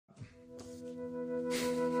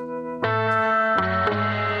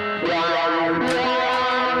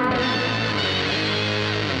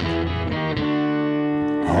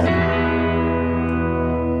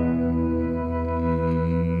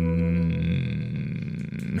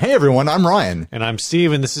Hey everyone, I'm Ryan. And I'm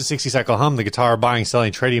Steve, and this is 60 Cycle Hum, the guitar buying,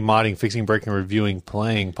 selling, trading, modding, fixing, breaking, reviewing,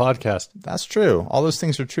 playing podcast. That's true. All those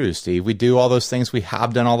things are true, Steve. We do all those things. We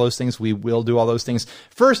have done all those things. We will do all those things.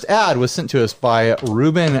 First ad was sent to us by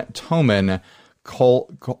Ruben Toman.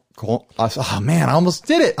 Oh man, I almost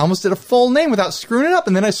did it. I almost did a full name without screwing it up,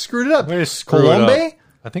 and then I screwed it up. Wait, Colombe?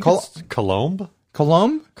 I think it's Colombe.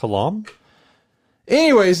 Colombe?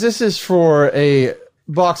 Anyways, this is for a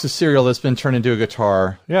box of cereal that's been turned into a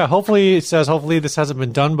guitar. Yeah, hopefully this hasn't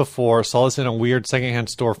been done before. Saw this in a weird secondhand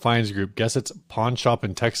store finds group. Guess it's pawn shop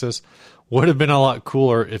in Texas. Would have been a lot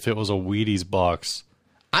cooler if it was a Wheaties box.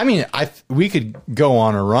 I mean, we could go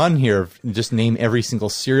on a run here, just name every single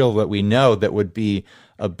cereal that we know that would be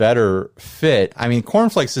a better fit. I mean, Corn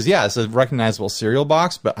Flakes it's a recognizable cereal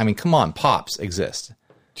box, but I mean, come on, Pops exist.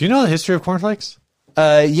 Do you know the history of Corn Flakes?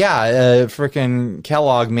 Frickin'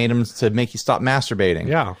 Kellogg made them to make you stop masturbating.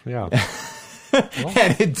 Yeah.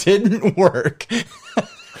 And it didn't work.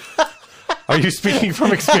 Are you speaking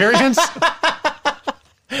from experience?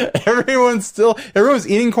 Everyone's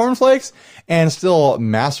eating cornflakes and still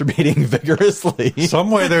masturbating vigorously.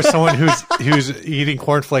 Somewhere there's someone who's eating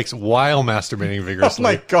cornflakes while masturbating vigorously. Oh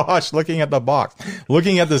my gosh, looking at the box,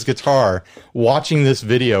 looking at this guitar, watching this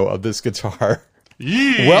video of this guitar.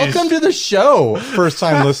 Yeesh. Welcome to the show,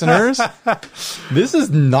 first-time listeners. This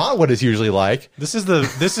is not what it's usually like. This is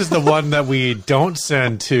the one that we don't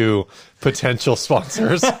send to potential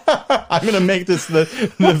sponsors. I'm going to make this the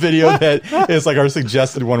video that is like our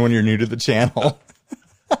suggested one when you're new to the channel.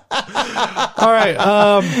 All right.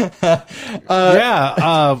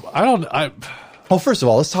 Well, first of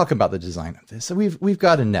all, let's talk about the design of this. So we've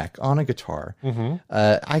got a neck on a guitar. Mm-hmm.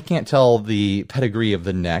 I can't tell the pedigree of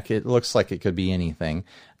the neck. It looks like it could be anything.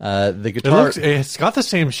 The guitar, it's got the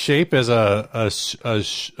same shape as a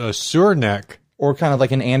sewer neck, or kind of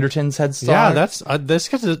like an Anderton's headstock. Yeah,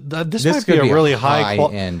 this might be a really high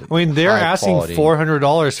end. I mean, they're asking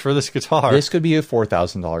 $400 for this guitar. This could be a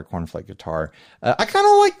 $4,000 cornflake guitar. I kind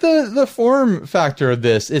of like the form factor of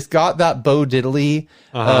this. It's got that Bo Diddley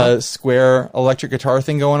square electric guitar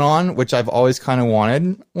thing going on, which I've always kind of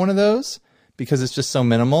wanted one of those because it's just so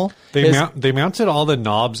minimal. They mounted all the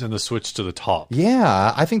knobs and the switch to the top.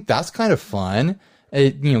 Yeah, I think that's kind of fun.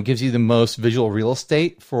 It gives you the most visual real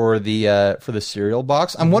estate for the cereal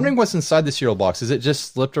box. I'm wondering what's inside the cereal box. Is it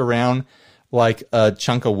just slipped around like a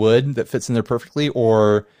chunk of wood that fits in there perfectly,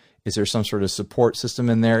 or is there some sort of support system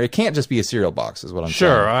in there? It can't just be a cereal box, is what I'm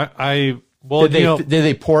saying. Sure. Did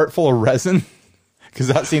they pour it full of resin? Because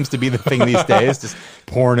that seems to be the thing these days, just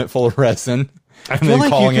pouring it full of resin and then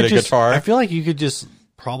calling it a guitar. I feel like you could just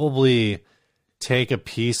probably take a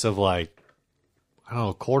piece of like, I don't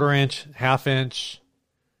know, 1/4 inch, 1/2 inch.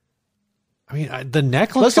 I mean, the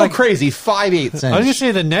neck looks Let's go crazy, 5/8 inch. I was gonna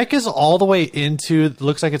say the neck is all the way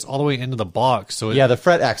looks like it's all the way into the box. So yeah, the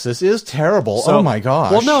fret axis is terrible. Oh my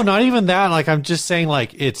gosh. Well, no, not even that. Like I'm just saying,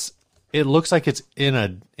 like it looks like it's in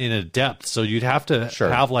a depth. So you'd have to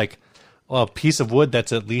have like a piece of wood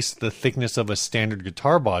that's at least the thickness of a standard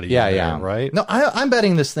guitar body. Yeah, right. No, I'm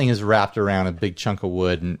betting this thing is wrapped around a big chunk of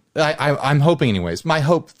wood, and I'm hoping, anyways. My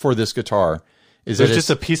hope for this guitar is there's just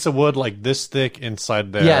a piece of wood like this thick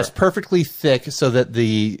inside there. Yeah, it's perfectly thick so that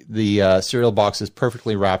the cereal box is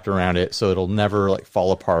perfectly wrapped around it, so it'll never like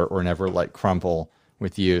fall apart or never like crumple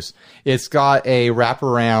with use. It's got a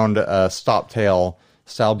wraparound stop tail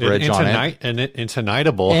style bridge on it.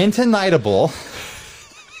 Intonitable.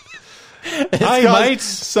 It's got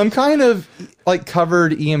some kind of like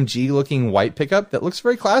covered EMG looking white pickup that looks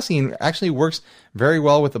very classy and actually works very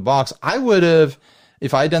well with the box.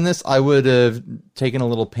 If I had done this, I would have taken a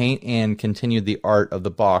little paint and continued the art of the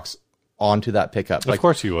box onto that pickup. Of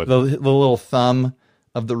course you would. The little thumb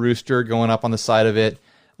of the rooster going up on the side of it,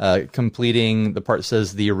 completing the part that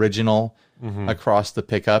says the original across the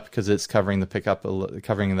pickup because it's covering the pickup,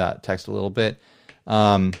 covering that text a little bit.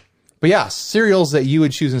 But yeah, cereals that you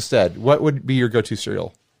would choose instead. What would be your go-to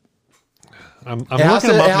cereal? I'm looking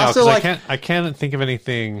them up now because I can't think of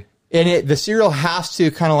anything. And the cereal has to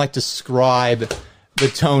kind of like describe the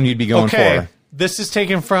tone you'd be going for. This is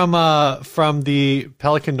taken from the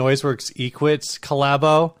Pelican Noiseworks Equits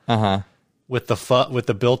collabo. With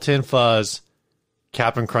the built-in fuzz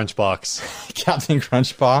Captain Crunch box. Captain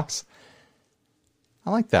Crunch box. I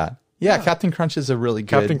like that. Yeah, Captain Crunch is a really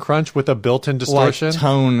good Captain Crunch with a built-in distortion. Like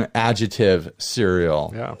tone adjective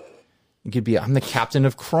cereal. Yeah. It could be I'm the Captain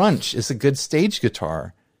of Crunch. It's a good stage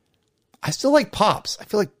guitar. I still like Pops. I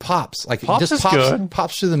feel like Pops. Like Pops just is good.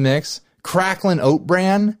 Pops through the mix. Cracklin' Oat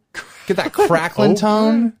Bran. Get that cracklin'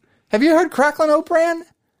 tone. Have you heard Cracklin' Oat Bran?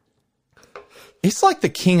 It's like the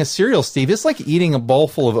king of cereal, Steve. It's like eating a bowl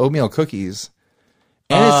full of oatmeal cookies.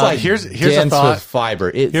 And it's like here's dense a thought. with fiber.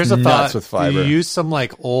 It's Here's a nuts thought. with fiber. You use some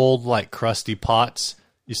like old like crusty pots.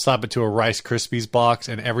 You slap it to a Rice Krispies box,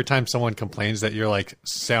 and every time someone complains that you're like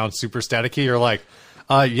sound super staticky, you're like,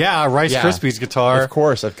 yeah, Rice Krispies guitar. Of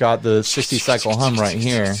course, I've got the 60 cycle hum right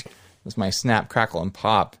here. It's my snap, crackle, and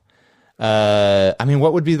pop. I mean,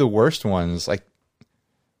 what would be the worst ones? Like,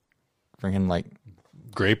 freaking like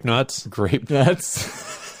grape nuts. Grape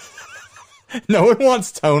nuts. No one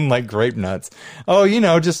wants tone like grape nuts. Oh,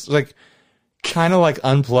 just like kind of like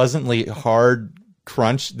unpleasantly hard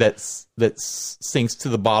crunch that sinks to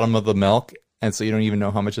the bottom of the milk, and so you don't even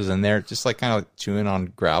know how much is in there. Just like kind of like chewing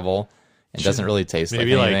on gravel and doesn't really taste like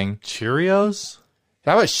anything. Like Cheerios?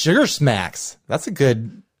 How about sugar smacks? That's a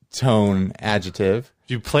good tone adjective.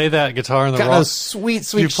 If you play that guitar in the wrong... those sweet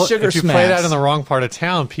sugar smacks. If you play that in the wrong part of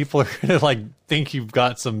town, people are going to like think you've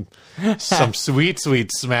got some sweet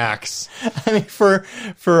smacks. I mean, for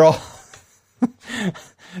all...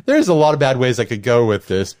 There's a lot of bad ways I could go with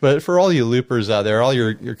this, but for all you loopers out there, all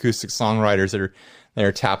your acoustic songwriters that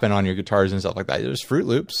are tapping on your guitars and stuff like that, there's Fruit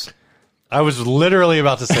Loops. I was literally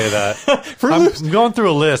about to say that. I'm going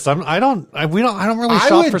through a list. I don't really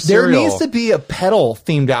shop for cereal. There needs to be a pedal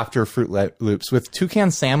themed after Fruit Loops with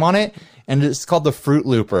Toucan Sam on it, and it's called the Fruit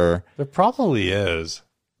Looper. There probably is.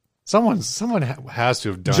 Someone has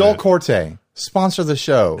to have done Joel it. Corte, sponsor the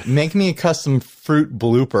show. Make me a custom fruit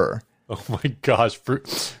blooper. Oh my gosh,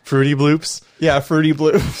 Fruity Bloops? Yeah, Fruity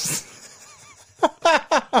Bloops.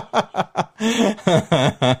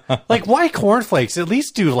 Like, why cornflakes? At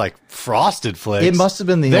least do like Frosted Flakes. It must have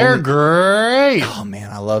been They're great. Oh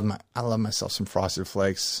man, I love myself some Frosted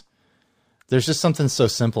Flakes. There's just something so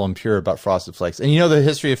simple and pure about Frosted Flakes. And you know the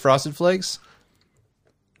history of Frosted Flakes?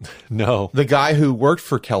 No. The guy who worked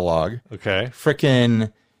for Kellogg, okay,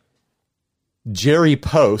 frickin' Jerry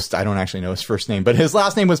Post, I don't actually know his first name, but his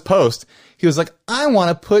last name was Post. He was like, I want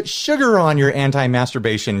to put sugar on your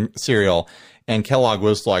anti-masturbation cereal. And Kellogg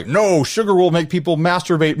was like, no, sugar will make people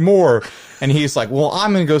masturbate more. And he's like, well,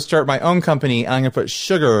 I'm going to go start my own company, and I'm going to put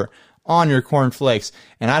sugar on your corn flakes,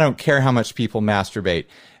 and I don't care how much people masturbate.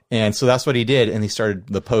 And so that's what he did, and he started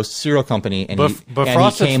the Post cereal company, and he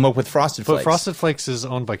came up with Frosted Flakes. But Frosted Flakes is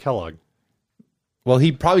owned by Kellogg. Well,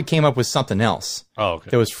 he probably came up with something else. Oh,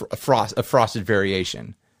 okay. There was a frosted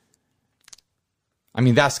variation. I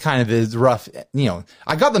mean, that's kind of the rough,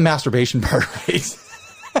 I got the masturbation part right.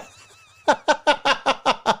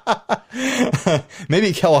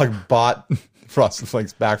 Maybe Kellogg bought Frosted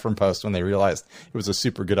Flakes back from Post when they realized it was a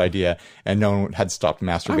super good idea and no one had stopped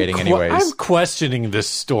masturbating anyways. I'm questioning this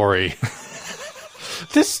story.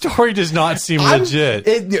 This story does not seem legit.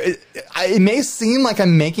 It may seem like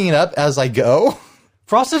I'm making it up as I go.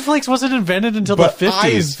 Frosted Flakes wasn't invented until the 50s.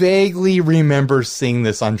 I vaguely remember seeing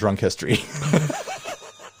this on Drunk History.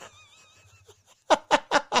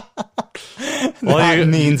 Well,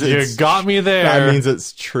 you got me there. That means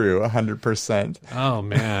it's true, 100%. Oh,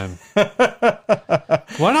 man.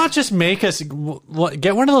 Why not just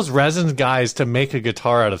get one of those resin guys to make a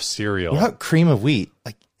guitar out of cereal? What about cream of wheat?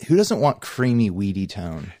 Like, who doesn't want creamy, weedy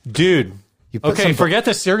tone? Dude. Okay, forget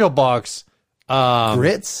the cereal box.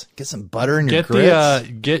 Grits? Get some butter in your grits.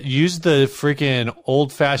 Use the freaking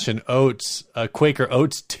old-fashioned oats, Quaker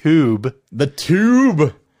Oats tube. The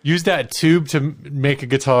tube. Use that tube to make a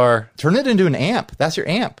guitar. Turn it into an amp. That's your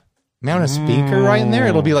amp. Mount a speaker right in there.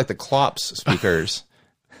 It'll be like the Klops speakers.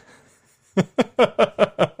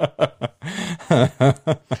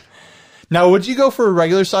 Now, would you go for a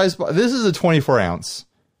regular size? This is a 24 ounce.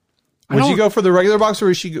 Would you go for the regular box, or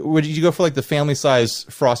would you go for like the family size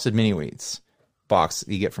Frosted Mini Wheats box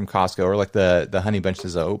that you get from Costco, or like the Honey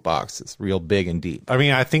Bunches of Oat box? It's real big and deep. I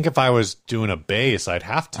mean, I think if I was doing a bass, I'd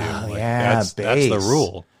have to. Oh, that's the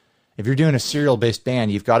rule. If you're doing a cereal-based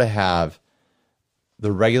band, you've got to have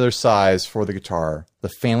the regular size for the guitar, the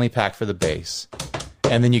family pack for the bass,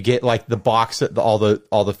 and then you get like the box that all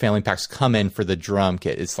the family packs come in for the drum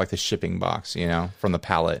kit. It's like the shipping box, from the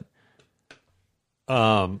pallet.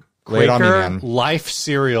 Lay it on me, man. Life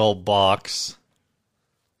cereal box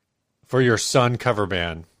for your Sun cover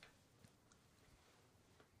band.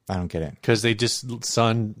 I don't get it. Because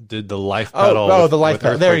Sun did the Life pedal. Oh, the Life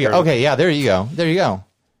pedal. There you go. Okay, yeah, there you go. There you go.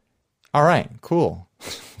 All right, cool.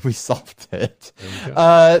 We solved it.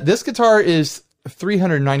 This guitar is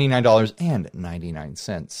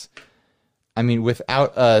 $399.99. I mean,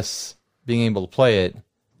 without us being able to play it,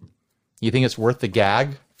 you think it's worth the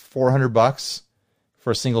gag? $400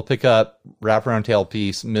 for a single pickup, wraparound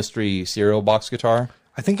tailpiece, mystery cereal box guitar?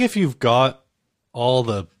 I think if you've got all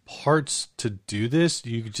the parts to do this.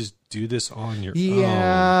 You could just do this on your own.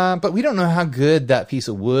 Yeah, but we don't know how good that piece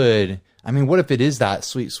of wood. I mean, what if it is that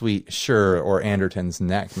sweet Sure or Anderton's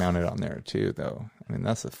neck mounted on there too, though? I mean,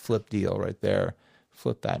 that's a flip deal right there.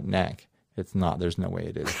 Flip that neck. It's not. There's no way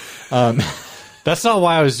it is. That's not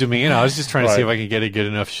why I was zooming in. I was just trying to see if I can get a good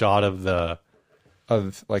enough shot of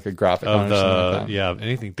like a graphic of on it, something like that. Yeah,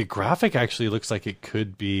 anything. The graphic actually looks like it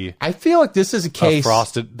could be. I feel like this is a case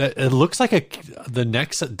frosted. It looks like the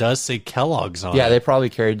neck does say Kellogg's on it. Yeah, they probably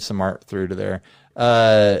carried some art through to there.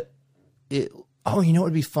 You know what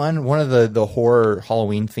would be fun? One of the horror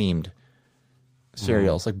Halloween themed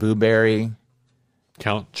cereals, like Boo Berry.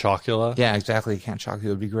 Count Chocula. Yeah, exactly. Count Chocula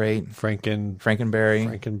would be great. Frankenberry.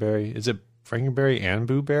 Frankenberry. Is it Frankenberry and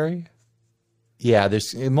Boo Berry? Yeah,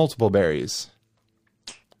 there's multiple berries.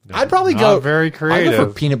 I'd probably go very creative. I'd go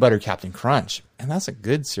for Peanut Butter Captain Crunch, and that's a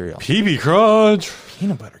good cereal. PB Crunch.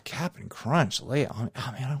 Peanut Butter Captain Crunch. Lay it on.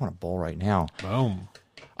 Oh man, I want a bowl right now. Boom.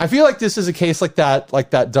 I feel like this is a case like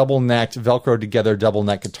that double-necked Velcro together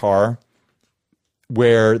double-neck guitar,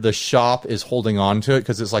 where the shop is holding on to it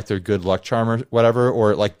because it's like their good luck charm or whatever,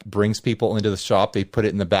 or it like brings people into the shop. They put it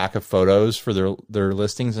in the back of photos for their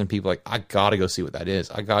listings, and people are like, I gotta go see what that is.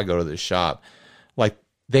 I gotta go to this shop. Like,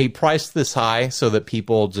 they priced this high so that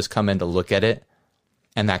people just come in to look at it,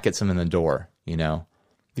 and that gets them in the door, you know?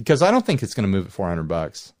 Because I don't think it's going to move at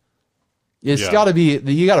 $400. It's got to be,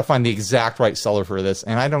 you got to find the exact right seller for this,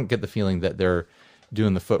 and I don't get the feeling that they're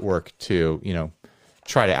doing the footwork to, you know,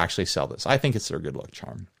 try to actually sell this. I think it's their good luck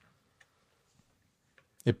charm.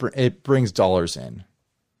 It brings dollars in.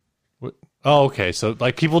 What? Oh, okay. So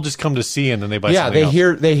like people just come to see and then they buy. Yeah, they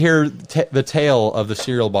hear the tale of the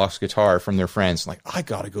cereal box guitar from their friends. Like, I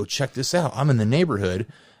gotta go check this out. I'm in the neighborhood.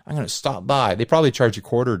 I'm gonna stop by. They probably charge a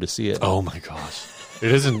quarter to see it. Oh my gosh.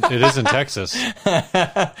 It isn't Texas.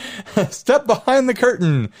 Step behind the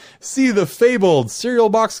curtain. See the fabled cereal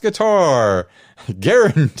box guitar.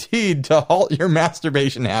 Guaranteed to halt your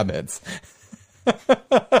masturbation habits.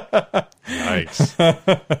 Nice.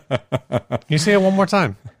 Can you say it one more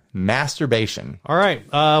time? Masturbation. All right.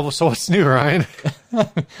 So what's new, Ryan?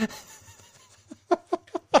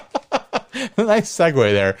 Nice segue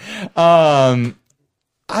there.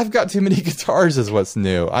 I've got too many guitars is what's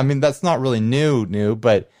new. I mean, that's not really new,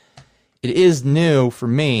 but it is new for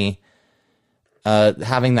me,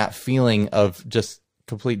 having that feeling of just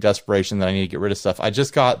complete desperation that I need to get rid of stuff. I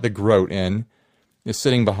just got the Groat in. It's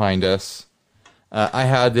sitting behind us. I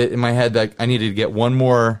had it in my head that I needed to get one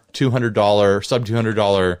more $200, sub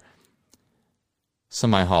 $200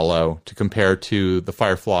 semi-hollow to compare to the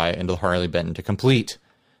Firefly and the Harley Benton to complete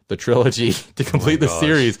the trilogy, to complete the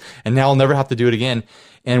series. And now I'll never have to do it again.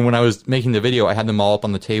 And when I was making the video, I had them all up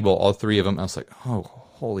on the table, all three of them. I was like, oh,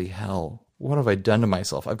 holy hell. What have I done to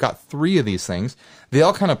myself? I've got three of these things. They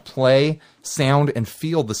all kind of play, sound, and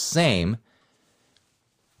feel the same.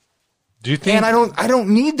 Do you think? And I don't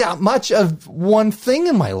need that much of one thing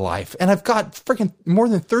in my life. And I've got freaking more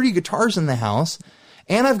than 30 guitars in the house.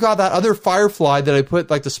 And I've got that other Firefly that I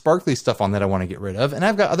put like the sparkly stuff on that I want to get rid of. And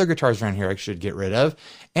I've got other guitars around here I should get rid of.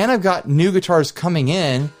 And I've got new guitars coming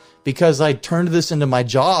in because I turned this into my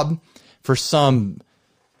job for some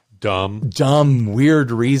dumb,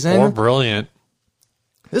 weird reason. Or brilliant.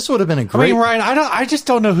 This would have been a great... I mean, Ryan, I just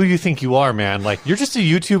don't know who you think you are, man. Like, you're just a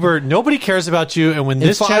YouTuber. Nobody cares about you. And when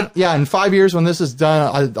this channel... Yeah, in 5 years, when this is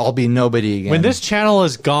done, I'll be nobody again. When this channel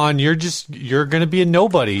is gone, you're going to be a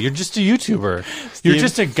nobody. You're just a YouTuber. You're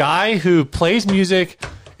just a guy who plays music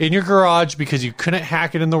in your garage because you couldn't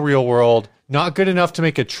hack it in the real world. Not good enough to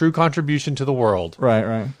make a true contribution to the world.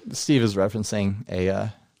 Right. Steve is referencing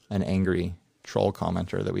an angry troll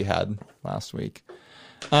commenter that we had last week.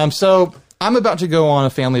 So... I'm about to go on a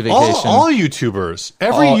family vacation. All YouTubers,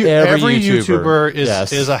 every YouTuber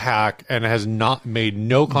is a hack and has not made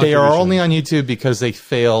no contribution. They are only on YouTube because they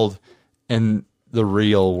failed in the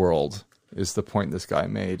real world, is the point this guy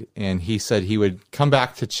made. And he said he would come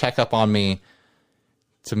back to check up on me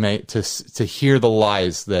to hear the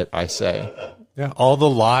lies that I say. Yeah, all the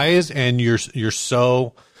lies, and you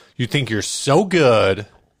think you're so good,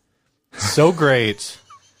 so great.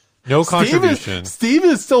 No contribution. Steve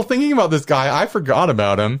is still thinking about this guy. I forgot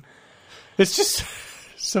about him. It's just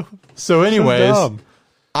so anyways, so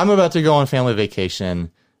I'm about to go on family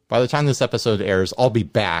vacation. By the time this episode airs, I'll be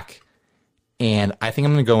back. And I think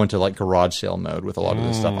I'm going to go into like garage sale mode with a lot of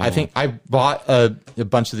this stuff. I think I bought a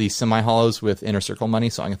bunch of these semi-hollows with Inner Circle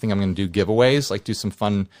money. So I think I'm going to do giveaways, like do some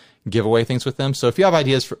fun giveaway things with them. So if you have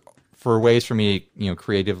ideas for ways for me to,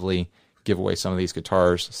 creatively give away some of these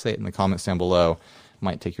guitars, say it in the comments down below.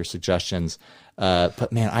 might take your suggestions.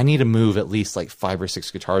 But man, I need to move at least like 5 or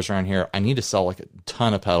 6 guitars around here. I need to sell like a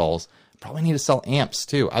ton of pedals. Probably need to sell amps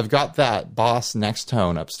too. I've got that Boss Next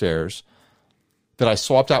Tone upstairs that I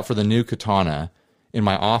swapped out for the new Katana in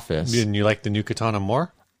my office. And you like the new Katana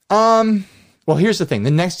more? Well, here's the thing.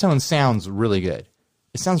 The Next Tone sounds really good.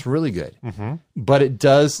 It sounds really good. Mm-hmm. But it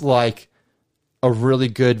does like a really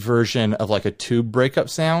good version of like a tube breakup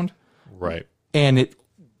sound. Right. And it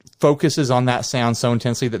focuses on that sound so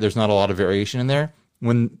intensely that there's not a lot of variation in there.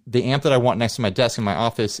 When the amp that I want next to my desk in my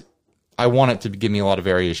office, I want it to give me a lot of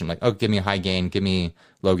variation. Like, oh, give me a high gain, give me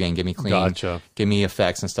low gain, give me clean, gotcha. Give me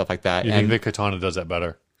effects and stuff like that. You think the Katana does that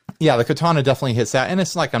better? Yeah, the Katana definitely hits that. And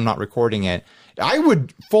it's like I'm not recording it. I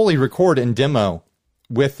would fully record and demo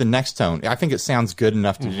with the Next Tone. I think it sounds good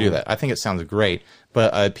enough to do that. I think it sounds great.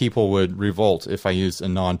 But people would revolt if I used a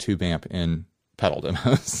non-tube amp in pedal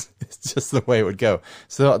demos. It's just the way it would go.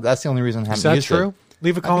 So that's the only reason I haven't used it. Is that true?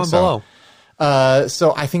 Leave a comment below.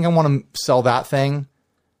 So I think I want to sell that thing.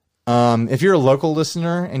 If you're a local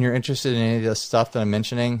listener and you're interested in any of the stuff that I'm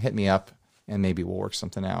mentioning, hit me up and maybe we'll work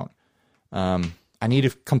something out. I need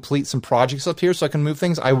to complete some projects up here so I can move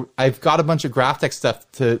things. I've got a bunch of Graphtec stuff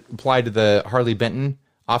to apply to the Harley Benton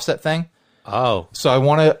offset thing. Oh. So I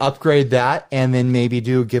want to upgrade that and then maybe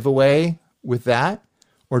do a giveaway with that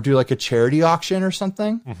or do like a charity auction or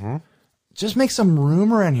something. Mm-hmm. Just make some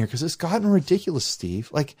room around here because it's gotten ridiculous, Steve.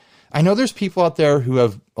 Like, I know there's people out there who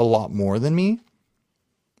have a lot more than me.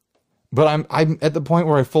 But I'm at the point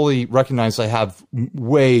where I fully recognize I have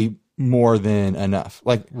way more than enough.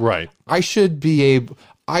 Like, right. I should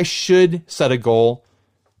set a goal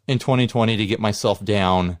in 2020 to get myself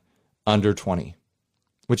down under 20,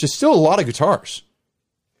 which is still a lot of guitars.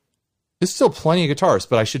 It's still plenty of guitars,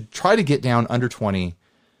 but I should try to get down under 20.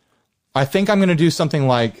 I think I'm going to do something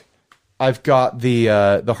like I've got the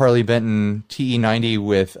Harley Benton TE90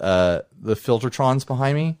 with the Filtertrons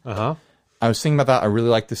behind me. Uh-huh. I was thinking about that. I really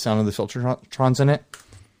like the sound of the Filtertrons in it.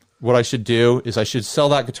 What I should do is I should sell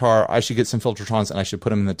that guitar. I should get some Filtertrons and I should put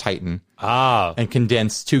them in the Titan. And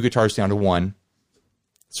condense 2 guitars down to 1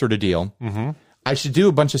 sort of deal. Mm-hmm. I should do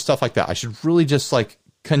a bunch of stuff like that. I should really just like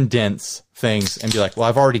condense things and be like, well,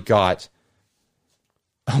 I've already got...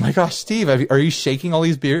 Oh my gosh, Steve, are you shaking all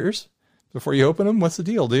these beers before you open them? What's the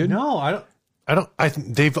deal, dude? No, I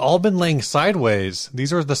don't. They've all been laying sideways.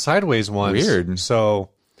 These are the sideways ones. Weird. So...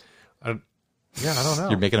 Yeah, I don't know.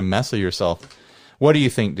 You're making a mess of yourself. What do you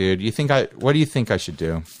think, dude? What do you think I should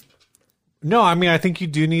do? No, I mean, I think you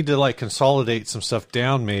do need to like consolidate some stuff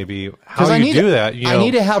down. Maybe how you do that. I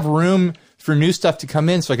need to have room for new stuff to come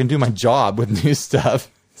in so I can do my job with new stuff.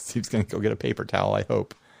 Steve's gonna go get a paper towel. I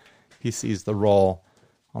hope he sees the roll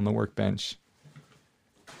on the workbench.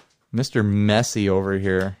 Mr. Messy over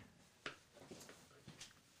here.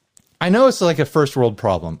 I know it's like a first world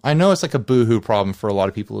problem. I know it's like a boohoo problem for a lot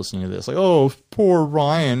of people listening to this. Like, oh, poor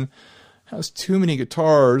Ryan has too many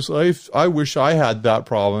guitars. I wish I had that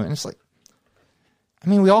problem. And it's like, I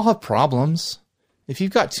mean, we all have problems. If you've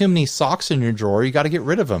got too many socks in your drawer, you got to get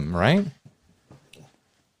rid of them, right?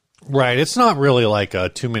 Right. It's not really like a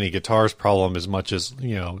too many guitars problem as much as,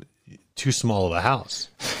 too small of a house.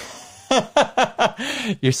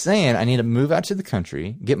 You're saying I need to move out to the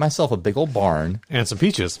country, get myself a big old barn. And some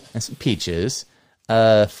peaches. Fight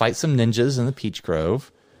some ninjas in the peach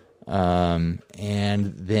grove. And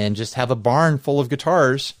then just have a barn full of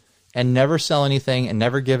guitars and never sell anything and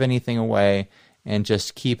never give anything away and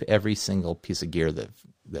just keep every single piece of gear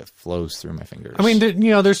that flows through my fingers. I mean,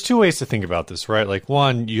 there's 2 ways to think about this, right? Like,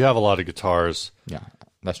 one, you have a lot of guitars. Yeah,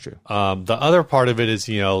 that's true. The other part of it is,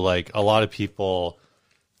 like a lot of people...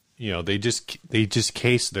 they just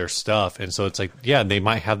case their stuff. And so it's like, yeah, they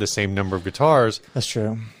might have the same number of guitars. That's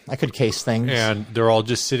true. I could case things. And they're all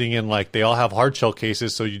just sitting in like, they all have hard shell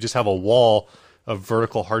cases. So you just have a wall of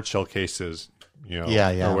vertical hard shell cases,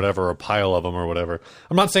 or whatever, a pile of them or whatever.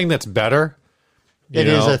 I'm not saying that's better. It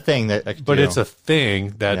is a thing that I could do. It's a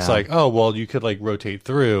thing that's like, oh, well, you could like rotate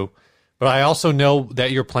through. But I also know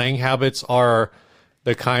that your playing habits are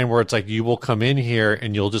the kind where it's like, you will come in here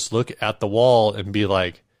and you'll just look at the wall and be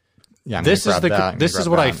like, yeah, this is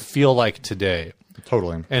what I feel like today.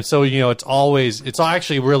 Totally. And so, it's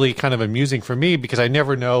actually really kind of amusing for me because I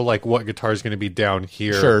never know like what guitar is going to be down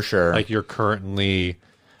here. Sure. Like you're currently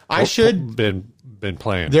been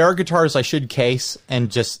playing. There are guitars I should case and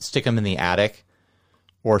just stick them in the attic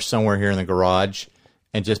or somewhere here in the garage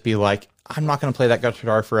and just be like, I'm not going to play that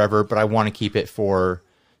guitar forever, but I want to keep it for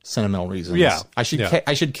sentimental reasons. Yeah. I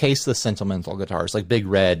should case the sentimental guitars like Big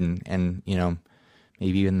Red and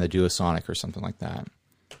maybe even the Duosonic or something like that.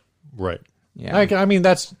 Right. Yeah. I mean,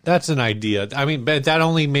 that's an idea. I mean, but that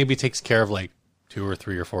only maybe takes care of like 2 or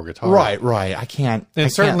 3 or 4 guitars. Right. I can't.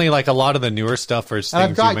 And certainly, like a lot of the newer stuff is things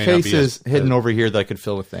I've got you may cases not be hidden over here that I could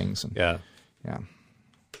fill with things. Yeah. Yeah.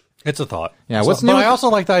 It's a thought. Yeah. What's new? But I also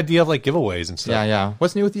like the idea of like giveaways and stuff. Yeah.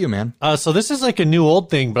 What's new with you, man? So this is like a new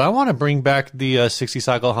old thing, but I want to bring back the 60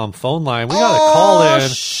 cycle hum phone line. We got a call in.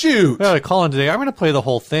 Shoot. We got a call in today. I'm going to play the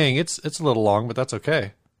whole thing. It's a little long, but that's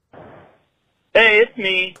okay. Hey, it's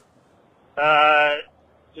me.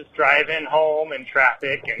 Just driving home in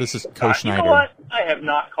traffic. And this is Coach Schneider. You know what? I have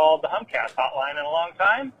not called the Humcast hotline in a long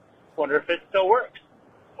time. Wonder if it still works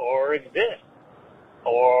or exists.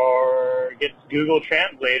 Or gets Google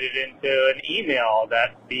translated into an email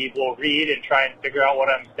that Steve will read and try and figure out what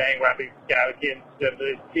I'm saying.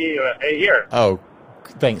 Hey, here. Oh,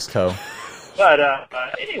 thanks, Co. But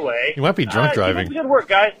anyway. You might be drunk driving. Good work,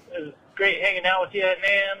 guys. It was great hanging out with you at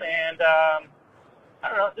NAMM. And I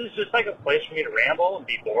don't know. This is just like a place for me to ramble and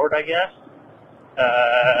be bored, I guess.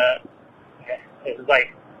 It was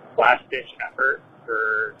like last-ditch effort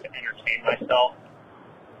to entertain myself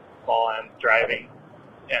while I'm driving.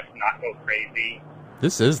 And not go crazy.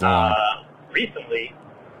 This is long. Recently,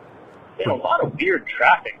 there's been a lot of weird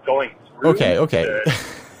traffic going through. Okay. El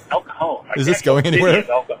Cajon. Is this going anywhere?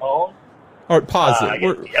 El Cajon. All right, pause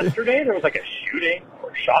it. Yesterday, there was like a shooting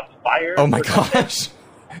or shots fired. Oh my gosh.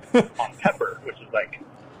 On Pepper, which is like a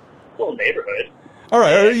little neighborhood. All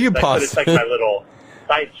right, you pause. But it's like my little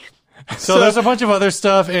side street. So there's a bunch of other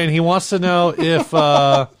stuff, and he wants to know if...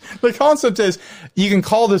 the concept is you can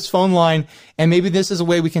call this phone line, and maybe this is a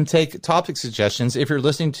way we can take topic suggestions. If you're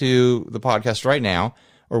listening to the podcast right now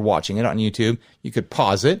or watching it on YouTube, you could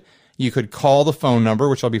pause it. You could call the phone number,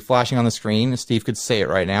 which I'll be flashing on the screen. Steve could say it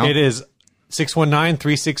right now. It is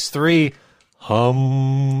 619-363...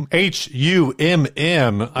 HUMM.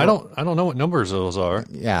 I don't know what numbers those are.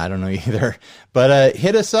 Yeah, I don't know either. But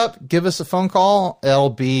hit us up, give us a phone call.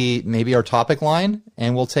 It'll be maybe our topic line,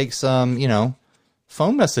 and we'll take some,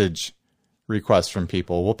 phone message requests from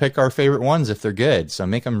people. We'll pick our favorite ones if they're good. So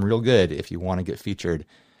make them real good if you want to get featured.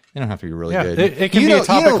 They don't have to be really good. It can be a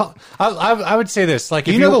topic. I would say this, like,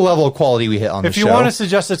 if the level of quality we hit on the show. If you want to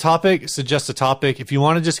suggest a topic, suggest a topic. If you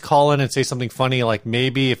want to just call in and say something funny, like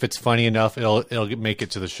maybe if it's funny enough, it'll make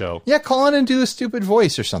it to the show. Yeah, call in and do a stupid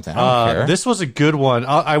voice or something. I don't care. This was a good one.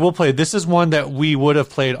 I will play. This is one that we would have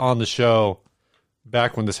played on the show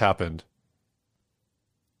back when this happened.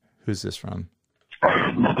 Who's this from? I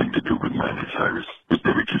have nothing to do with Miley Cyrus. It's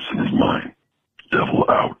Debbie Gibson is mine. Devil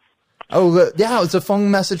out. Oh, yeah, it's a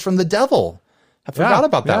phone message from the devil. I forgot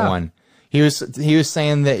about that one. He was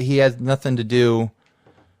saying that he had nothing to do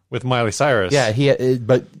with Miley Cyrus. Yeah,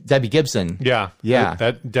 but Debbie Gibson. Yeah.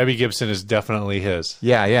 That Debbie Gibson is definitely his.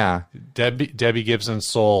 Yeah. Debbie Gibson's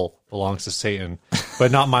soul belongs to Satan,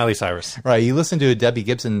 but not Miley Cyrus. Right. You listen to a Debbie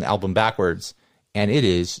Gibson album backwards, and it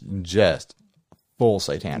is just full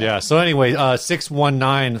satanic. Yeah. So anyway,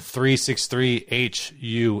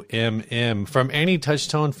 619-363-HUMM from any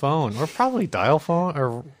touch-tone phone, or probably dial phone,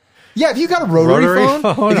 or if you got a rotary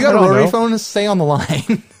phone, if you got a rotary phone, stay on the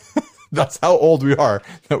line. That's how old we are,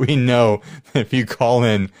 that we know if you call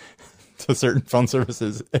in to certain phone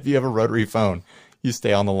services, if you have a rotary phone, you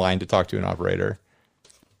stay on the line to talk to an operator.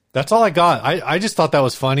 That's all I got. I just thought that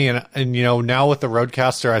was funny, and now with the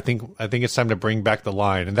Rodecaster, I think it's time to bring back the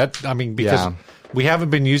line, and because we haven't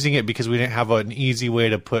been using it because we didn't have an easy way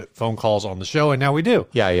to put phone calls on the show, and now we do.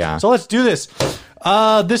 Yeah. So let's do this.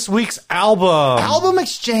 This week's album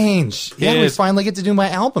exchange. Yeah, we finally get to do my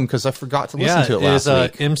album because I forgot to listen to it last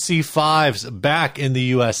week. MC5's back in the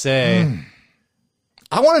USA.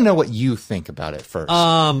 I want to know what you think about it first.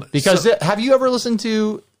 Because have you ever listened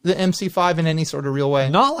to the MC5 in any sort of real way?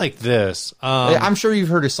 Not like this. I'm sure you've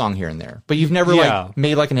heard a song here and there, but you've never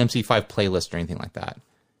made like an MC5 playlist or anything like that.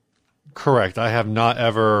 Correct. I have not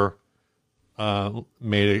ever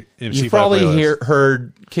made an MC5 You've probably playlist.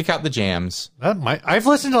 heard Kick Out the Jams. I've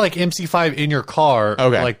listened to like MC5 in your car,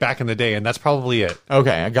 like back in the day, and that's probably it.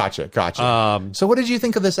 Okay, I gotcha. So what did you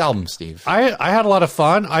think of this album, Steve? I had a lot of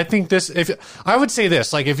fun. I think I would say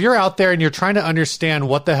this, like, if you're out there and you're trying to understand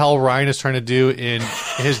what the hell Ryan is trying to do in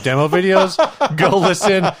his demo videos, go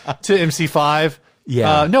listen to MC5.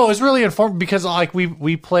 Yeah. No, it was really informative because like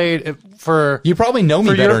we played for... You probably know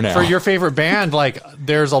me better now. For your favorite band, like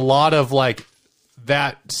there's a lot of like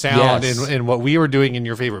that sound in what we were doing in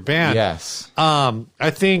your favorite band. Yes.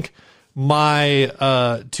 I think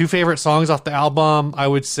my two favorite songs off the album, I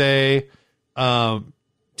would say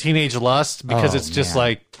Teenage Lust, because it's just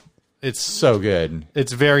like... It's so good.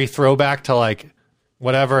 It's very throwback to like...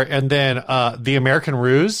 whatever, and then The American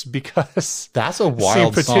Ruse, because that's a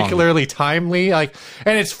wild particularly timely. Like,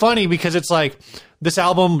 and it's funny because it's like This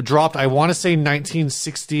album dropped, I want to say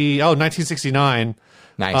 1969.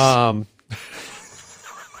 Nice.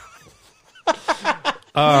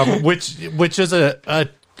 Which is a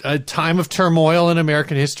time of turmoil in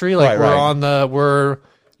American history. Like we're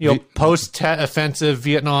post-offensive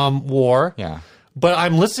Vietnam War. Yeah. But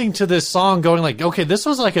I'm listening to this song going like, okay, this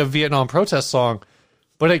was like a Vietnam protest song,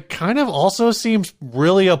 but it kind of also seems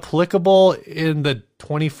really applicable in the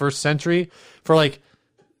 21st century for like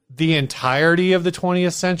the entirety of the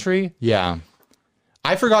 20th century. Yeah.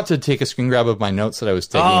 I forgot to take a screen grab of my notes that I was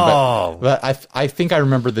taking, but I think I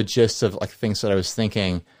remember the gist of like things that I was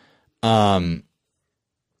thinking.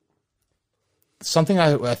 Something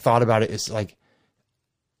I thought about it is like,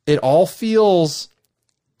 it all feels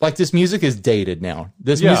like this music is dated now.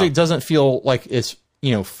 This music doesn't feel like it's,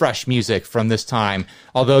 fresh music from this time.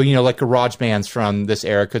 Although, like garage bands from this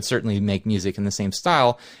era could certainly make music in the same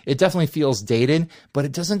style. It definitely feels dated, but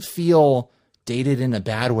it doesn't feel dated in a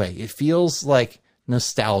bad way. It feels like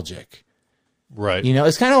nostalgic. Right.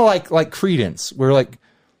 It's kind of like Creedence. Where like,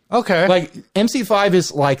 okay. Like MC5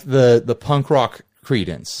 is like the punk rock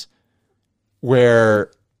Creedence. Where,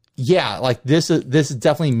 like this is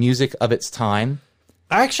definitely music of its time.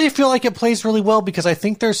 I actually feel like it plays really well because I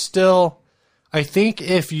think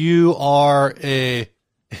if you are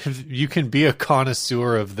if you can be a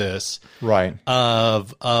connoisseur of this, right,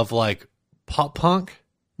 of like pop punk,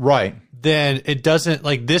 right, then it doesn't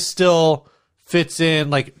like this still fits in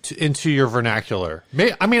like into your vernacular.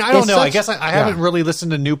 I mean, I don't know. I guess I haven't really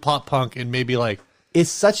listened to new pop punk in maybe like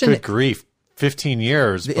it's such good grief, 15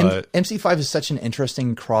 years. But MC5 is such an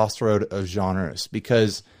interesting crossroad of genres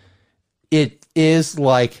because it is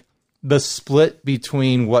like the split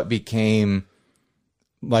between what became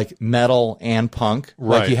like metal and punk.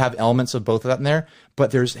 Right. Like you have elements of both of that in there,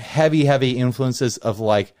 but there's heavy influences of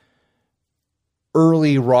like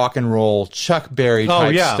early rock and roll, Chuck Berry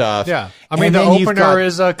type stuff. Yeah. I mean, the opener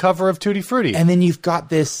is a cover of Tutti Frutti. And then you've got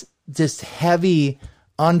this heavy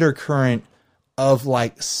undercurrent of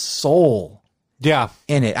like soul. Yeah.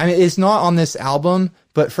 In it. I mean, it's not on this album,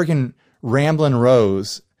 but freaking Ramblin'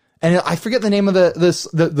 Rose. And I forget the name of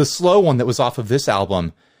the slow one that was off of this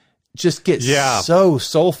album. Just gets so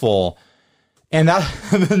soulful. And that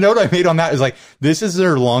the note I made on that is like, this is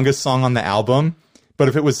their longest song on the album. But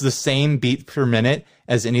if it was the same beat per minute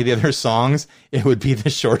as any of the other songs, it would be the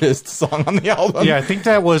shortest song on the album. Yeah, I think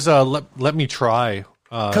that was Let Me Try.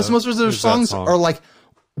 Because most of their songs are like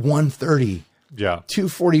 130. Yeah.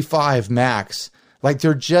 245 max. Like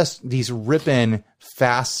they're just these ripping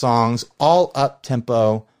fast songs, all up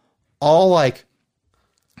tempo, all like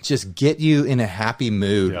just get you in a happy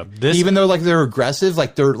mood. Yeah, even though like they're aggressive,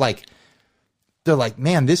 like they're like,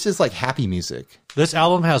 man, this is like happy music. This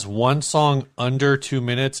album has one song under 2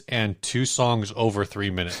 minutes and two songs over 3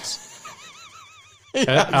 minutes.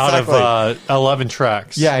 Out of 11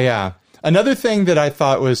 tracks. Yeah. Another thing that I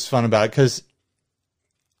thought was fun about it, because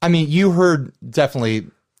I mean, you heard definitely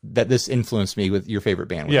that this influenced me with your favorite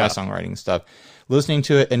band, with my songwriting and stuff. Listening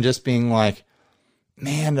to it and just being like,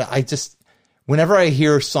 man, whenever I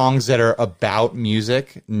hear songs that are about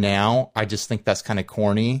music now, I just think that's kind of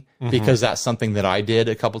corny because that's something that I did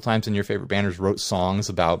a couple times, and your favorite banders wrote songs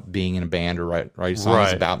about being in a band or write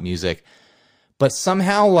songs about music. But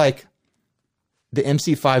somehow, like, the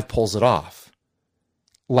MC5 pulls it off.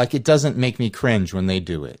 Like, it doesn't make me cringe when they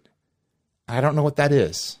do it. I don't know what that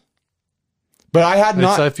is. But I had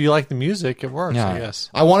not... if you like the music, it works, I guess.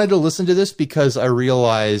 I wanted to listen to this because I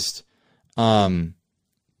realized...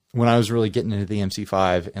 when I was really getting into the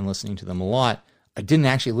MC5 and listening to them a lot, I didn't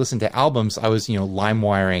actually listen to albums. I was,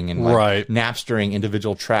 LimeWiring and Napstering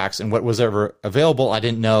individual tracks, and what was ever available. I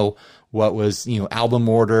didn't know what was, album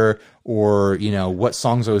order or, what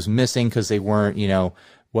songs I was missing because they weren't,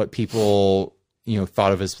 what people,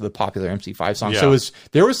 thought of as the popular MC5 songs. Yeah. So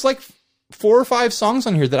there was like 4 or 5 songs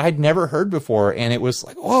on here that I'd never heard before. And it was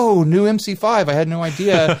like, whoa, new MC5. I had no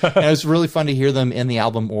idea. And it was really fun to hear them in the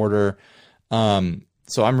album order.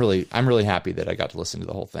 So I'm really happy that I got to listen to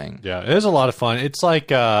the whole thing. Yeah, it is a lot of fun. It's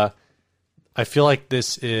like I feel like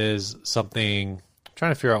this is something. I'm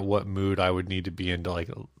trying to figure out what mood I would need to be in to like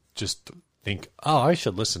just think, oh, I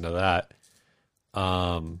should listen to that.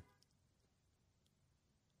 I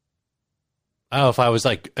don't know if I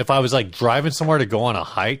was like driving somewhere to go on a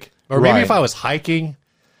hike, or maybe if I was hiking.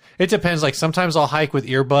 It depends. Like sometimes I'll hike with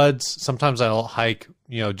earbuds. Sometimes I'll hike,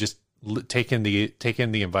 just take in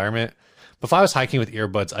the environment. But if I was hiking with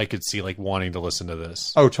earbuds, I could see like wanting to listen to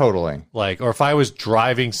this. Oh, totally. Like, or if I was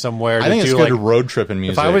driving somewhere, I think it's good to road tripping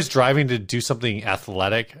music. If I was driving to do something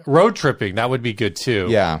athletic, road tripping, that would be good too.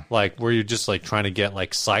 Yeah, like where you're just like trying to get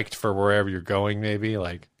like psyched for wherever you're going, maybe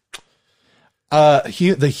like.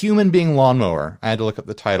 The Human Being Lawnmower. I had to look up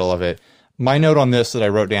the title of it. My note on this that I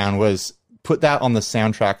wrote down was, put that on the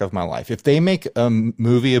soundtrack of my life. If they make a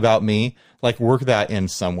movie about me, like, work that in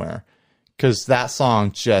somewhere. Because that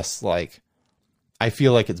song just, like, I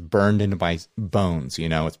feel like it's burned into my bones, you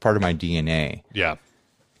know? It's part of my DNA. Yeah.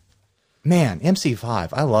 Man, MC5,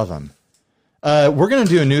 I love him. We're going to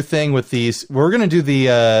do a new thing with these. We're going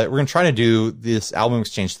to try to do this album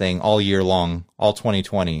exchange thing all year long, all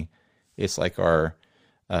 2020. It's like our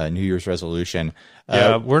New Year's resolution.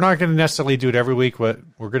 Yeah, we're not going to necessarily do it every week. What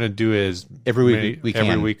we're going to do is every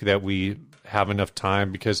week that we have enough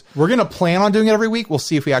time, because we're going to plan on doing it every week. We'll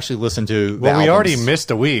see if we actually listen to the albums. We already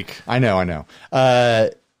missed a week. I know.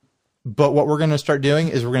 But what we're going to start doing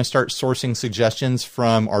is we're going to start sourcing suggestions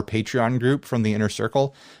from our Patreon group, from the Inner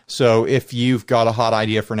Circle. So if you've got a hot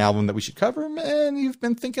idea for an album that we should cover and you've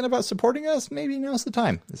been thinking about supporting us, maybe now's the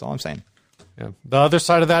time. That's all I'm saying. Yeah. The other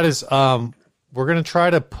side of that is we're going to try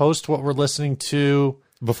to post what we're listening to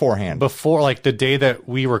beforehand. Before, like, the day that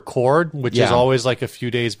we record, which is always like a few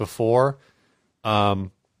days before.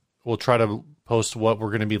 We'll try to post what we're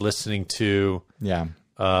going to be listening to. Yeah.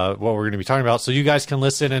 What we're going to be talking about, so you guys can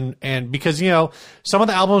listen, and because, you know, some of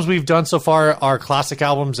the albums we've done so far are classic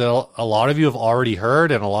albums that a lot of you have already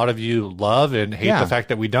heard and a lot of you love and hate the fact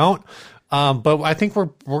that we don't. But I think we're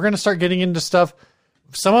going to start getting into stuff.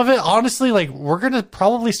 Some of it, honestly, like, we're going to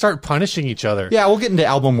probably start punishing each other. Yeah, we'll get into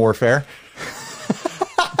album warfare.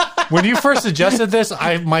 When you first suggested this,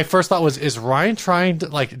 my first thought was, is Ryan trying to,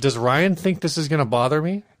 like, does Ryan think this is going to bother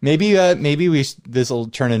me? Maybe this will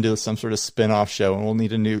turn into some sort of spin-off show and we'll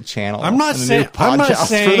need a new channel. I'm not saying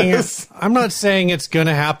it's going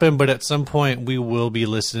to happen, but at some point we will be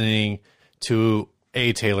listening to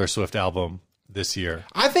a Taylor Swift album this year.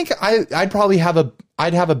 I think I'd probably have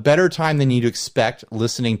a better time than you'd expect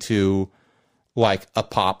listening to, like, a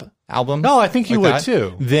pop album. No, I think you would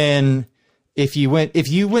too. Then if you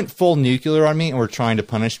went full nuclear on me and were trying to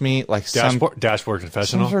punish me, like Dashboard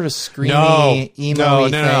Confessional, some sort of screamy, emo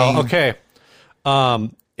thing. No. Okay.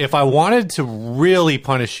 If I wanted to really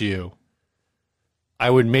punish you, I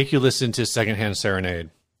would make you listen to Secondhand Serenade.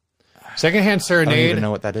 Secondhand Serenade, I don't even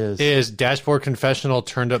know what that is Dashboard Confessional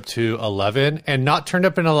turned up to 11, and not turned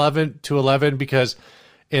up in 11 to 11 because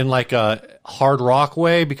in like a hard rock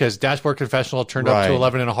way, because Dashboard Confessional turned up to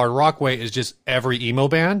 11 in a hard rock way is just every emo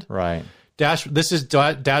band. Right. This is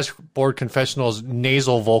Dashboard Confessional's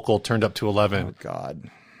nasal vocal turned up to 11. Oh, God.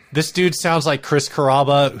 This dude sounds like Chris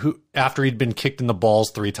Carrabba, who, after he'd been kicked in the balls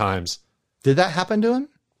 3 times. Did that happen to him?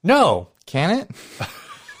 No. Can it?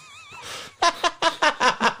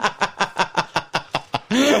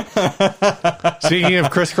 Speaking of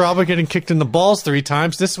Chris Carrabba getting kicked in the balls 3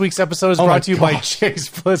 times, this week's episode is brought to you by Chase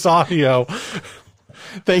Bliss Audio.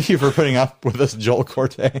 Thank you for putting up with us, Joel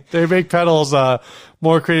Corte. They make pedals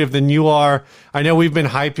more creative than you are. I know we've been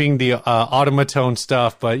hyping the Automatone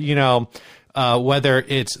stuff, but, you know, whether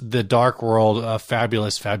it's the Dark World,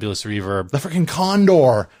 fabulous reverb, the freaking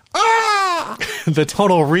Condor, the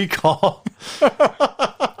Total Recall,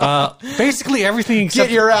 basically everything except...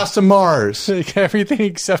 Get your ass to Mars. Everything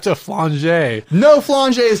except a flange. No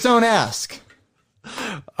flanges, don't ask.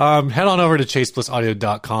 Head on over to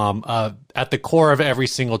ChaseBlissAudio.com. At the core of every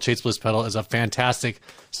single Chase Bliss pedal is a fantastic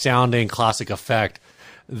sounding classic effect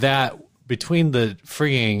that, between the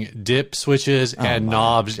freaking dip switches and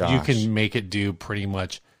knobs, you can make it do pretty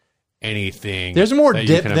much anything. There's more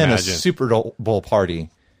dip than a Super Bowl party.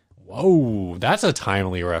 Whoa, that's a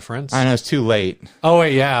timely reference. I know, it's too late. Oh,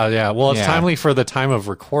 wait, yeah. Well, it's timely for the time of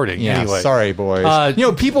recording. Yeah, anyway. Sorry, boys.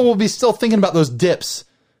 People will be still thinking about those dips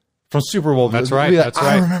from Super Bowl. That's right.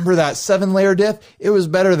 I remember that 7-layer dip. It was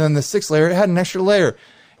better than the 6-layer. It had an extra layer.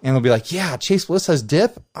 And they'll be like, yeah, Chase Bliss has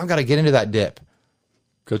dip. I've got to get into that dip.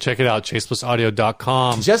 Go check it out,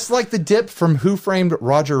 ChaseBlissAudio.com. Just like the dip from Who Framed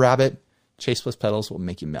Roger Rabbit, Chase Bliss pedals will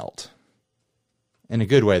make you melt. In a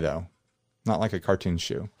good way, though. Not like a cartoon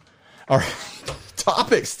shoe. All right.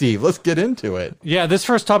 Topic, Steve. Let's get into it. Yeah, this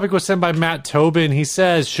first topic was sent by Matt Tobin. He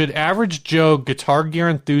says, should average Joe guitar gear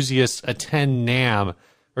enthusiasts attend NAMM?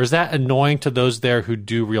 Or is that annoying to those there who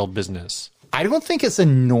do real business? I don't think it's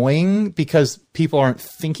annoying because people aren't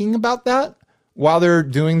thinking about that while they're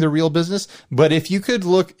doing the real business. But if you could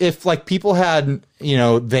look, if like people had,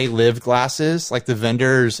 they live glasses, like the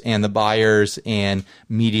vendors and the buyers and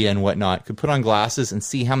media and whatnot could put on glasses and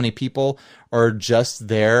see how many people are just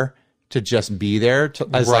there to just be there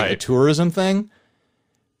as like a tourism thing,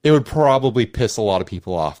 it would probably piss a lot of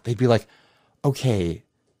people off. They'd be like, okay,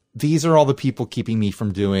 these are all the people keeping me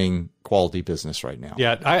from doing quality business right now.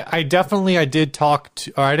 Yeah, I did talk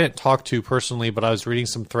to, or I didn't talk to personally, but I was reading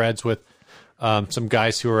some threads with some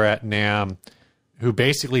guys who were at NAMM who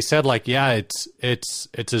basically said like, yeah, it's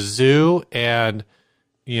a zoo, and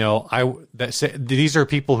these are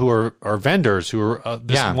people who are vendors who are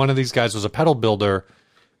one of these guys was a pedal builder,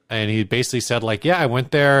 and he basically said like, yeah, I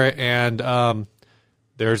went there, and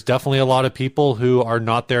there's definitely a lot of people who are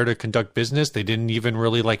not there to conduct business. They didn't even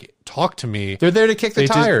really like talk to me. They're there to kick the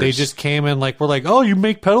tires. They just came and like, we're like, oh, you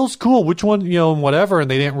make pedals? Cool. Which one, and whatever.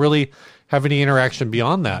 And they didn't really have any interaction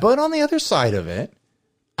beyond that. But on the other side of it,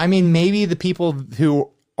 I mean, maybe the people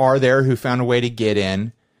who are there who found a way to get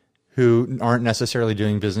in, who aren't necessarily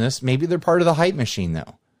doing business, maybe they're part of the hype machine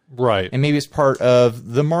though. Right. And maybe it's part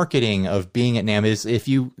of the marketing of being at NAMM. Is if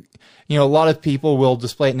a lot of people will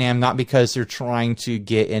display at NAMM not because they're trying to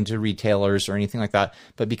get into retailers or anything like that,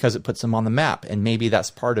 but because it puts them on the map, and maybe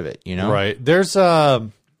that's part of it, Right. There's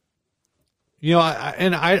and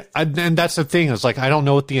that's the thing. It's like, I don't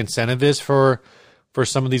know what the incentive is for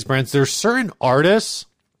some of these brands. There's certain artists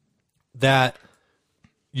that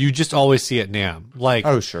you just always see at NAMM. Like,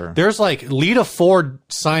 oh, sure. There's like Lita Ford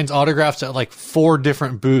signs autographs at like 4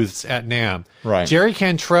 different booths at NAMM. Right. Jerry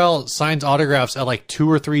Cantrell signs autographs at like 2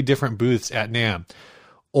 or 3 different booths at NAMM.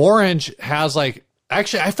 Orange has like,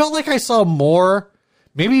 actually, I felt like I saw more.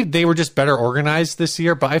 Maybe they were just better organized this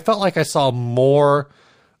year, but I felt like I saw more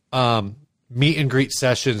meet and greet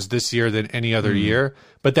sessions this year than any other year.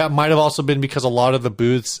 But that might have also been because a lot of the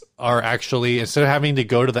booths are actually, instead of having to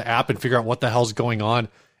go to the app and figure out what the hell's going on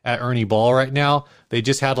at Ernie Ball right now, they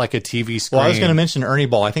just had like a TV screen. Well, I was going to mention Ernie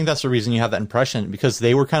Ball. I think that's the reason you have that impression, because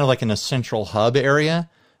they were kind of like in a central hub area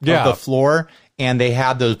of the floor, and they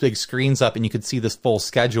had those big screens up, and you could see this full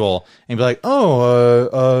schedule and be like,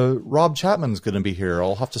 oh, Rob Chapman's going to be here.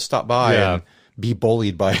 I'll have to stop by and be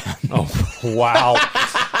bullied by him. Oh, wow.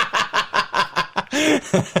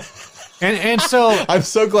 And so I'm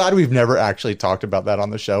so glad we've never actually talked about that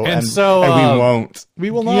on the show, and we won't.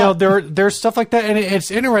 We will not. There's stuff like that, and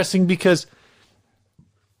it's interesting because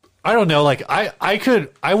I don't know. Like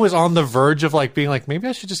I was on the verge of like being like, maybe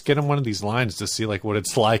I should just get him one of these lines to see like what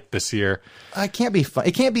it's like this year. It can't be fun.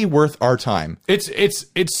 It can't be worth our time.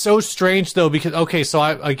 It's so strange though, because so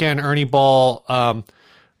Ernie Ball.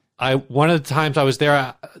 One of the times I was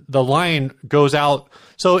there, the line goes out.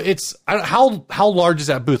 So it's how large is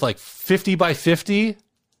that booth? Like 50 by 50?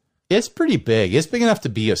 It's pretty big. It's big enough to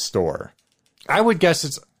be a store. I would guess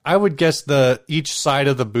each side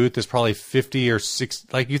of the booth is probably 50 or 60.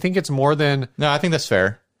 Like, you think it's more than? No, I think that's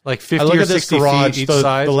fair. Like 50 or 60 feet each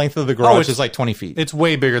side. The length of the garage is like 20 feet. It's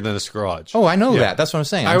way bigger than this garage. Oh, I know that. That's what I'm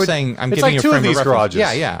saying. I'm giving like you a 2 frame of these garages.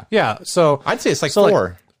 Yeah. So I'd say it's like 4.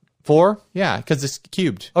 Like 4? Yeah, because it's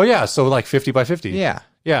cubed. Oh yeah, so like 50 by 50. Yeah.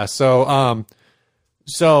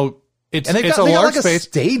 So it's a large space, a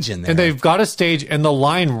stage in there, and they've got a stage, and the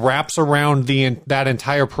line wraps around that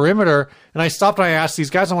entire perimeter. And I stopped and I asked these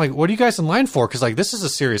guys, I'm like, "What are you guys in line for?" Because like, this is a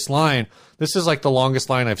serious line. This is like the longest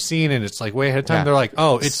line I've seen, and it's like way ahead of time. Yeah. They're like,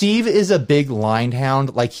 "Oh, Steve is a big line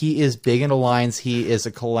hound. Like, he is big into lines. He is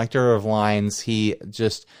a collector of lines. He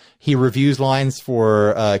reviews lines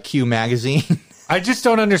for Q Magazine." I just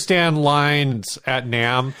don't understand lines at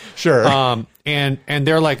NAMM. Sure. And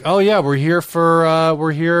they're like, oh yeah, we're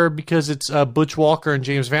here because it's Butch Walker and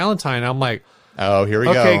James Valentine. I'm like, oh, here we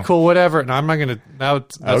go. Okay, cool, whatever. And I'm not gonna.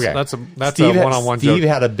 That's a one-on-one joke. Steve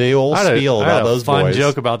had a big old spiel about those boys. I had a fun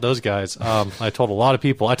joke about those guys. I told a lot of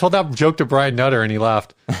people. I told that joke to Brian Nutter, and he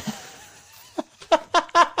laughed.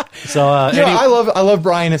 So I love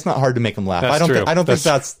Brian. It's not hard to make him laugh. I don't think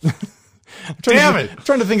that's. Damn it! I'm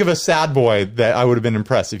trying to think of a sad boy that I would have been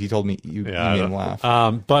impressed if you told me you made him laugh.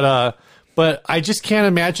 But I just can't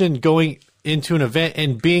imagine going into an event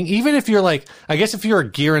and being, even if you're like, I guess if you're a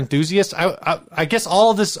gear enthusiast, I guess all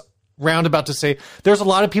of this roundabout to say, there's a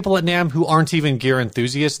lot of people at NAMM who aren't even gear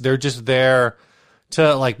enthusiasts. They're just there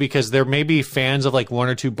to like, because they're maybe fans of like 1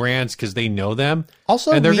 or 2 brands because they know them.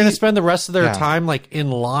 Also, and they're going to spend the rest of their time like in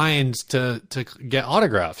lines to get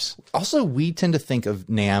autographs. Also, we tend to think of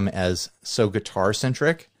NAMM as so guitar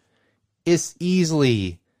centric. It's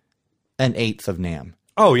easily an eighth of NAMM.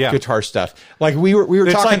 Oh yeah, guitar stuff. Like we were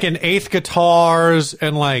it's talking like an eighth guitars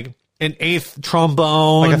and like an eighth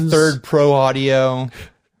trombones, like a third pro audio.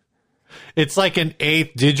 It's like an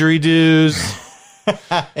eighth didgeridoos.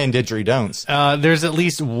 And didgeridon'ts. There's at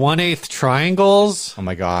least 1/8 triangles. Oh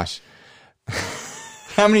my gosh.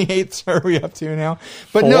 How many eighths are we up to now?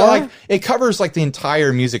 But 4? No, like it covers like the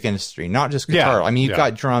entire music industry, not just guitar. Yeah. I mean, you've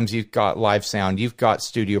got drums, you've got live sound, you've got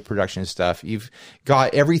studio production stuff, you've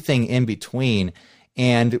got everything in between.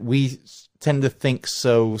 And we tend to think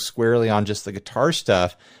so squarely on just the guitar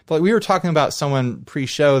stuff. But like, we were talking about someone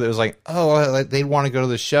pre-show that was like, oh, they want to go to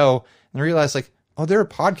the show. And I realized like, oh, they're a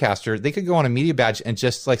podcaster. They could go on a media badge and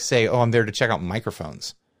just like say, oh, I'm there to check out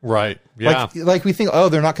microphones. Right. Yeah. Like we think, oh,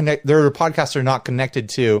 they're a podcaster not connected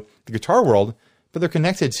to the guitar world, but they're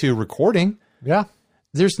connected to recording. Yeah.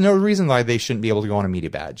 There's no reason why they shouldn't be able to go on a media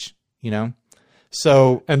badge,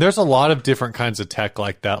 So, and there's a lot of different kinds of tech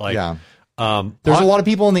like that. Like, there's a lot of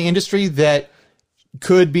people in the industry that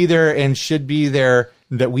could be there and should be there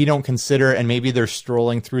that we don't consider, and maybe they're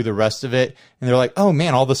strolling through the rest of it, and they're like, oh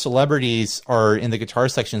man, all the celebrities are in the guitar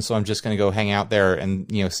section, so I'm just going to go hang out there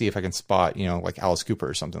and see if I can spot like Alice Cooper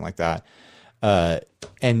or something like that. And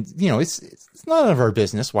it's none of our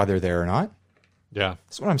business why they're there or not. Yeah,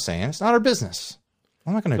 that's what I'm saying. It's not our business.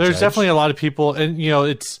 I'm not going to. There's judge. Definitely a lot of people, and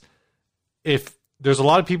if there's a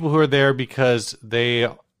lot of people who are there because they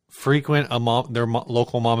frequent their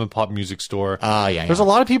local mom and pop music store. There's a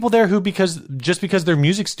lot of people there who because they're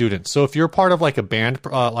music students. So if you're part of like a band,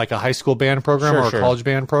 like a high school band program or a college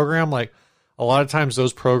band program, like a lot of times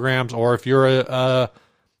those programs, or if you're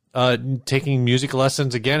taking music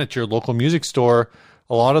lessons again at your local music store,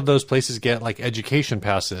 a lot of those places get like education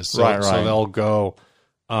passes. So, right. So they'll go.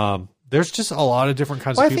 There's just a lot of different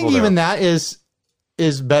kinds of people. I think even that is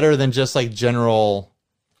better than just like general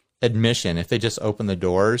admission if they just open the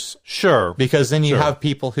doors. Sure. Because then you have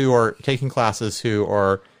people who are taking classes who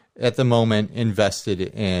are at the moment invested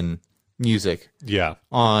in music. Yeah.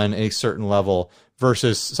 On a certain level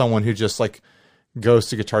versus someone who just like goes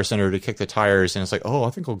to Guitar Center to kick the tires and it's like, oh,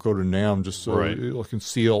 I think I'll go to NAMM just so I can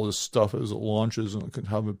see all this stuff as it launches and I can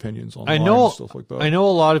have opinions on and stuff like that. I know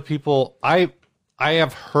a lot of people I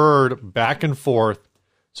have heard back and forth.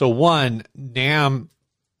 So one, NAMM,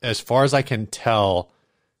 as far as I can tell,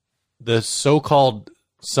 the so-called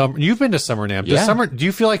summer. You've been to Summer NAMM. Do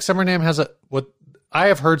you feel like Summer NAMM has I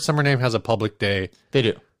have heard Summer NAMM has a public day. They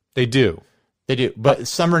do. They do. But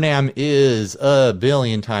Summer NAMM is a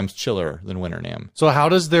billion times chiller than Winter NAMM. So how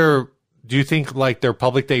does do you think like their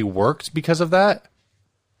public day works because of that?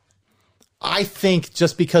 I think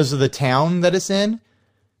just because of the town that it's in.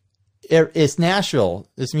 It's Nashville.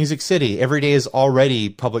 It's Music City. Every day is already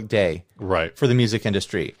public day, right, for the music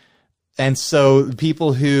industry. And so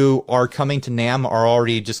people who are coming to NAMM are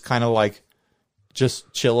already just kind of like,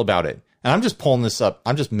 just chill about it. And I'm just pulling this up.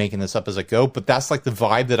 I'm just making this up as I go. But that's like the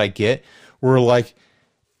vibe that I get. Where like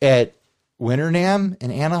at Winter NAMM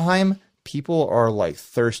in Anaheim, people are like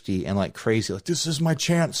thirsty and like crazy. Like, this is my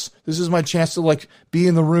chance. This is my chance to like be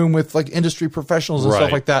in the room with like industry professionals and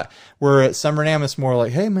stuff like that. Where at Summer NAMM, it's more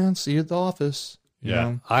like, hey man, see you at the office.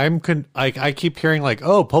 Yeah. I keep hearing like,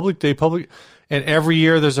 oh, public day. And every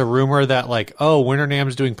year there's a rumor that like, oh, Winter NAMM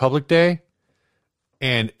is doing public day.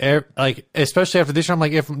 And like, especially after this year, I'm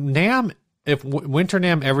like, if Winter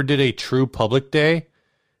NAMM ever did a true public day,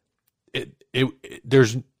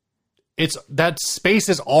 that space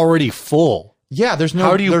is already full. Yeah, there's no.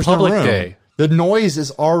 How do you public no day? The noise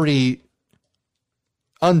is already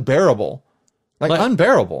unbearable,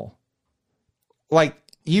 unbearable. Like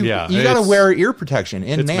you got to wear ear protection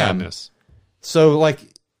in NAMM. Madness. So like,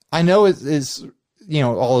 I know it is.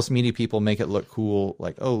 All this media people make it look cool.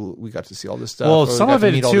 Like, oh, we got to see all this stuff. Well, some of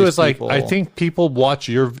it too is like, I think some people watch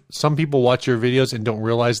your videos and don't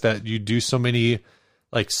realize that you do so many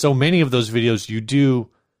of those videos you do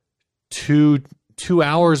 2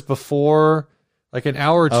 hours before, like an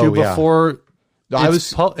hour or two before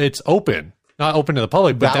it's open. Not open to the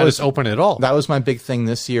public, but that is open at all. That was my big thing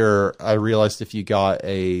this year. I realized if you got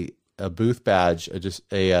a booth badge,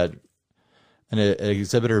 an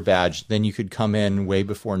exhibitor badge, then you could come in way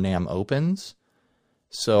before NAMM opens.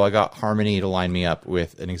 So I got Harmony to line me up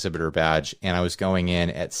with an exhibitor badge, and I was going in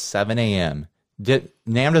at 7 a.m.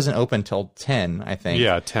 NAMM doesn't open till 10, I think.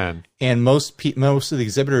 Yeah, 10. And most of the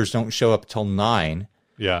exhibitors don't show up till 9.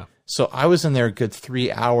 Yeah. So I was in there a good 3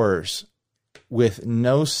 hours with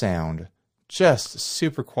no sound, just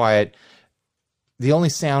super quiet. The only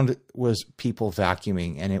sound was people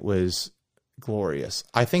vacuuming, and it was glorious.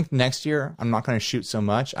 I think next year I'm not going to shoot so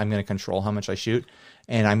much. I'm going to control how much I shoot,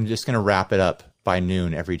 and I'm just going to wrap it up by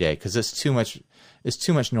noon every day because it's too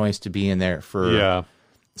much noise to be in there for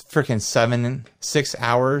freaking 6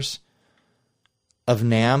 hours of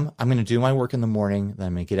NAMM. I'm going to do my work in the morning, then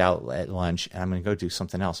I'm going to get out at lunch, and I'm going to go do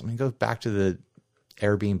something else. I'm going to go back to the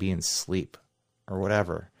Airbnb and sleep or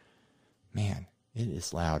whatever. Man, it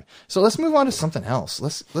is loud. So let's move on to something else.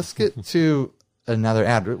 Let's get to another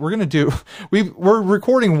ad. We're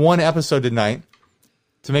recording one episode tonight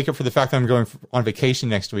to make up for the fact that I'm going on vacation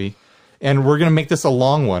next week, and we're going to make this a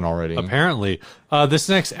long one already. Apparently. This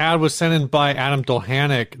next ad was sent in by Adam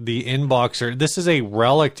Dolhanic, the inboxer. This is a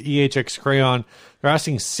Relic EHX Crayon. They're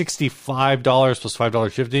asking $65 plus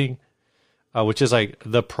 $5 shipping, which is like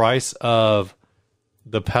the price of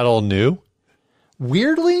the pedal new.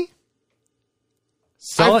 Weirdly,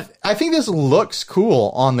 I think this looks cool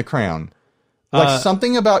on the Crayon. Like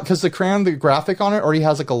something about, because the Crayon, the graphic on it already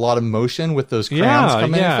has like a lot of motion with those crayons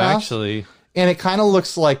coming in fast. Actually. And it kind of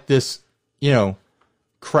looks like this,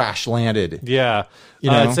 crash landed. Yeah.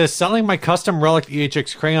 It says, selling my custom Relic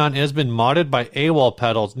EHX Crayon has been modded by AWOL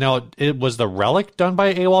pedals. Now, it was the Relic done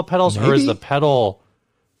by AWOL pedals, or is the pedal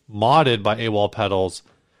modded by AWOL pedals?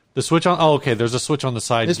 The switch on, okay, there's a switch on the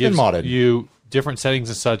side. It's been modded. You different settings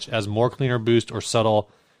and such as more cleaner boost or subtle.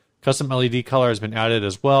 Custom LED color has been added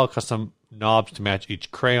as well. Custom knobs to match each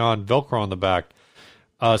crayon. Velcro on the back.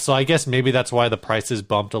 So I guess maybe that's why the price is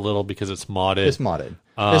bumped a little, because it's modded. It's modded.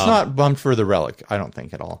 It's not bumped for the Relic, I don't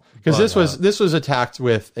think at all. Because this was attacked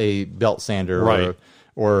with a belt sander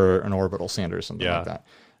or an orbital sander or something like that.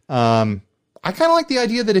 I kind of like the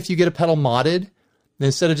idea that if you get a pedal modded, then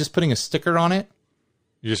instead of just putting a sticker on it,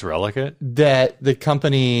 you just relic it? That the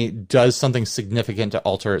company does something significant to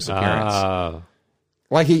alter its appearance.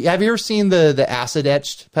 Like, have you ever seen the acid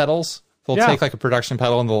etched pedals? They'll take like a production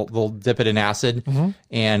pedal and they'll dip it in acid,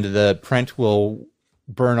 and the print will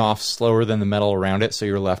burn off slower than the metal around it, so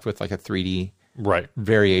you're left with like a 3D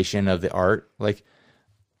variation of the art. Like,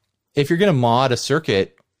 if you're going to mod a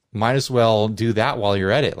circuit, might as well do that while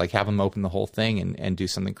you're at it. Like, have them open the whole thing and do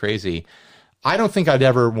something crazy. I don't think I'd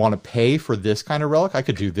ever want to pay for this kind of Relic. I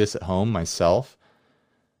could do this at home myself.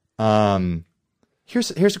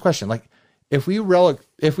 Here's a question. Like, if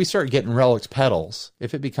we start getting Relic pedals,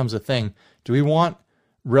 if it becomes a thing, do we want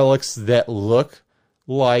Relics that look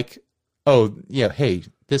like, hey,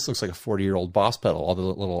 this looks like a 40-year-old Boss pedal, all the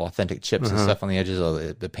little authentic chips and stuff on the edges.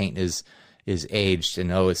 The paint is aged,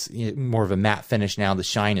 and it's more of a matte finish now. The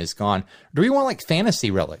shine is gone. Do we want like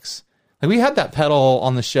fantasy Relics? Like, we had that pedal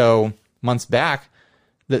on the show months back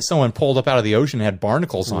that someone pulled up out of the ocean and had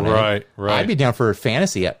barnacles on it. Right. I'd be down for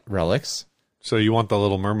fantasy Relics. So you want the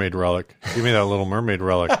Little Mermaid Relic? Give me that Little Mermaid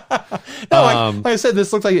Relic. No, like I said,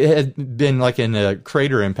 this looked like it had been like in a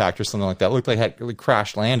crater impact or something like that. It looked like it had really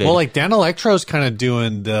crash landed. Well, like Dan Electro's kind of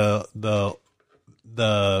doing the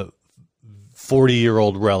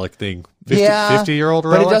 40-year-old Relic thing. 50-year-old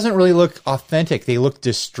Relic? But it doesn't really look authentic. They look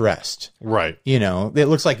distressed. Right. It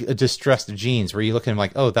looks like a distressed jeans where you look at them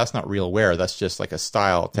like, oh, that's not real wear. That's just like a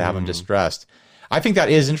style to have them distressed. I think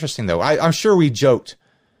that is interesting, though. I'm sure we joked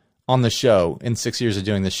on the show in 6 years of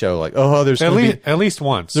doing this show, like, oh, there's at least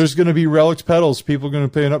once. There's going to be Relic pedals. People are going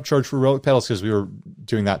to pay an upcharge for Relic pedals, because we were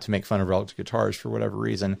doing that to make fun of Relic guitars for whatever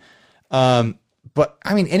reason. But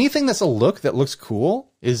I mean, anything that's a look that looks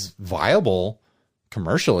cool is viable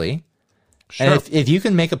commercially. Sure. And if you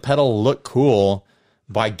can make a pedal look cool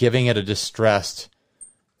by giving it a distressed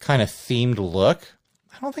kind of themed look,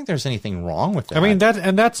 I don't think there's anything wrong with that. I mean,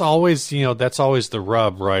 that's always the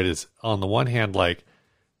rub, right? Is on the one hand, like,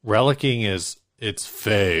 Relicing it's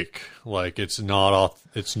fake, like it's not.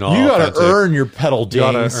 You gotta authentic. Earn your pedal dings. You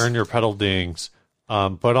gotta earn your pedal dings.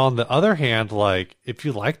 But on the other hand, like, if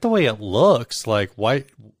you like the way it looks, like, why?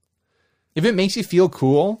 If it makes you feel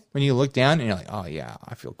cool when you look down and you're like, oh yeah,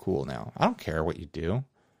 I feel cool now. I don't care what you do.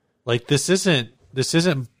 Like, this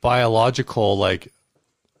isn't biological. Like,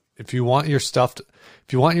 if you want your stuff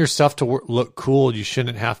to look cool, you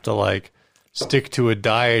shouldn't have to like stick to a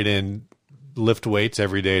diet and lift weights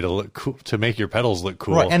every day to look cool, to make your pedals look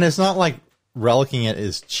cool. Right, and it's not like relicing it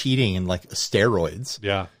is cheating and like steroids.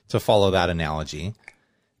 Yeah. To follow that analogy,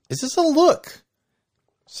 it's just a look.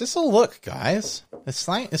 It's just a look, guys. It's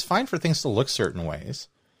fine for things to look certain ways.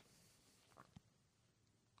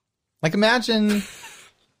 Like, imagine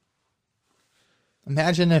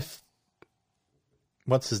if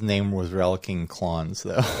what's his name was relicing Klons,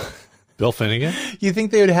 though. Bill Finnegan? You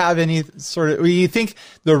think they would have any sort of... You think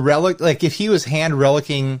the relic... Like, if he was hand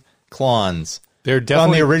relicing Klons they're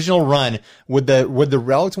definitely, on the original run, would the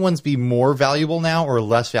relic ones be more valuable now or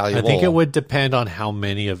less valuable? I think it would depend on how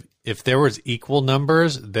many of... If there was equal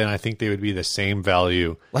numbers, then I think they would be the same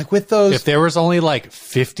value. Like with those... If there was only like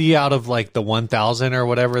 50 out of like the 1,000 or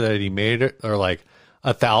whatever that he made, or like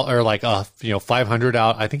 1,000 or like 500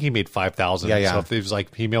 out, I think he made 5,000. Yeah. So if it was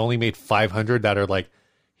like he only made 500 that are like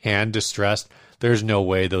hand distressed, there's no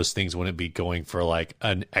way those things wouldn't be going for like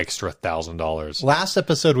an extra $1,000. Last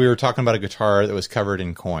episode we were talking about a guitar that was covered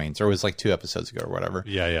in coins, or it was like 2 episodes ago or whatever.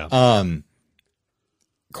 Yeah.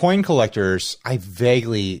 Coin collectors, I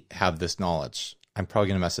vaguely have this knowledge. I'm probably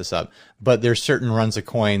going to mess this up, but there's certain runs of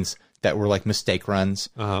coins that were like mistake runs.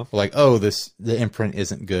 Like, oh, the imprint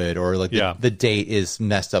isn't good, or like the date is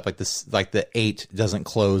messed up, like this, like the 8 doesn't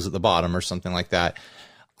close at the bottom or something like that.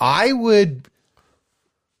 I would,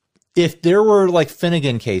 if there were like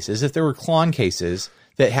Finnegan cases, if there were Klon cases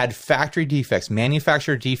that had factory defects,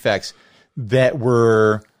 manufacturer defects that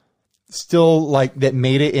were still like that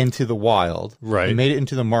made it into the wild, right? Made it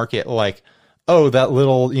into the market. Like, oh, that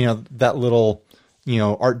little Art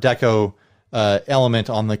Deco element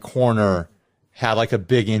on the corner had like a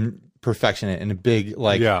big imperfection in it and a big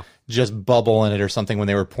just bubble in it or something when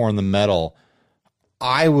they were pouring the metal.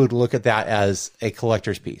 I would look at that as a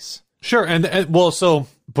collector's piece. Sure,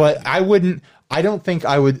 but I wouldn't. I don't think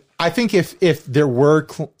I would. I think if there were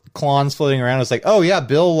clones floating around, it's like, oh yeah,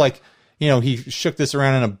 Bill, like, he shook this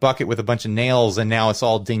around in a bucket with a bunch of nails and now it's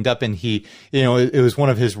all dinged up and he, it was one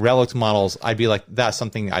of his Relic models. I'd be like, that's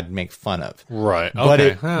something I'd make fun of. Right.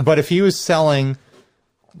 But if he was selling,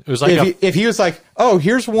 it was like if he was like, oh,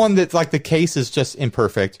 here's one that's like the case is just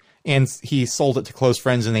imperfect and he sold it to close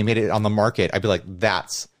friends and they made it on the market, I'd be like,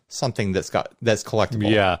 that's something that's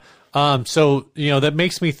collectible. Yeah. So, that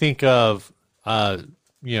makes me think of,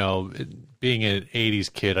 being an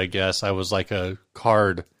 80s kid, I guess. I was like a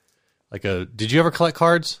card, did you ever collect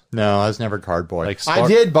cards? No, I was never a card boy. I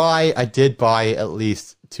did buy at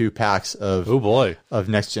least 2 packs of, of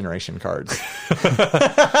Next Generation cards.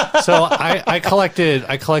 So I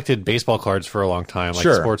collected baseball cards for a long time, like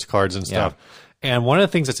sports cards and stuff. Yeah. And one of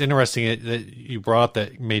the things that's interesting that you brought up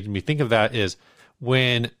that made me think of that is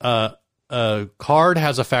when a card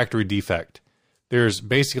has a factory defect, there's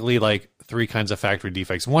basically like 3 kinds of factory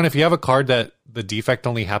defects. One, if you have a card that the defect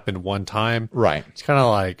only happened one time, right? It's kind of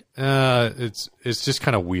like it's just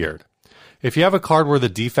kind of weird. If you have a card where the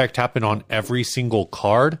defect happened on every single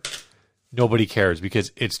card, nobody cares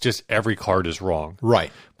because it's just every card is wrong,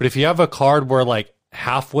 right? But if you have a card where like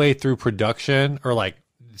halfway through production, or like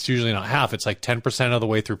it's usually not half, it's like 10% of the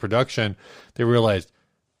way through production, they realized,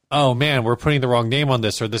 oh man, we're putting the wrong name on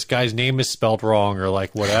this, or this guy's name is spelled wrong, or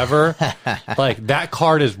like whatever. Like that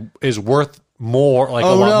card is worth more, like a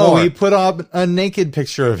lot more. He put up a naked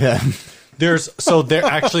picture of him. There's a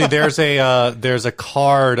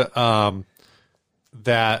card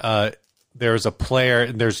that there's a player,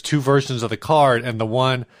 and there's 2 versions of the card, and the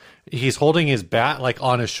one he's holding his bat like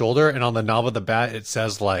on his shoulder, and on the knob of the bat it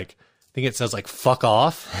says like, I think it says like fuck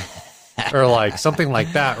off. Or like something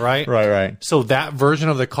like that, right? Right. So that version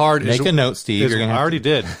of the card Make a note, Steve. I already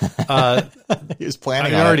did. He was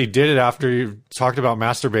planning. I already did it after you talked about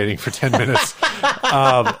masturbating for 10 minutes.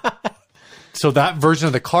 So that version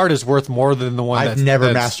of the card is worth more than the one. I've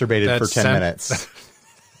never masturbated for 10 minutes.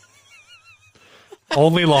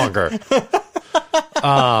 Only longer.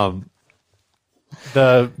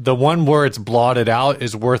 The one where it's blotted out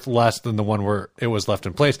is worth less than the one where it was left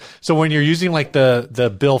in place. So when you're using like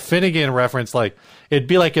the Bill Finnegan reference, like it'd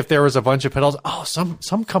be like if there was a bunch of pedals. Oh,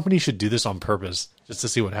 some company should do this on purpose just to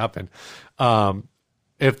see what happened.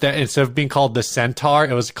 If that, instead of being called the Centaur,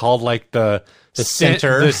 it was called like the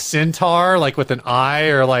Centaur, like with an I,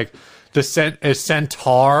 or like the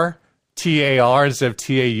Centaur. TAR instead of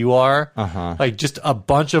TAUR. Like just a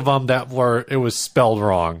bunch of them it was spelled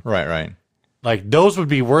wrong. Right. Like those would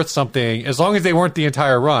be worth something as long as they weren't the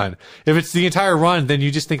entire run. If it's the entire run, then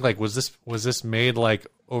you just think like, was this made like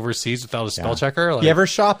overseas without a spell checker? Like, you ever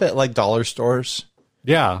shop at like dollar stores?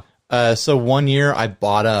 Yeah. So one year I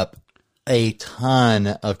bought up a ton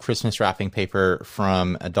of Christmas wrapping paper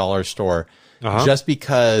from a dollar store just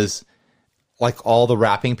because like all the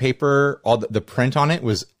wrapping paper, all the print on it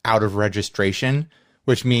was out of registration,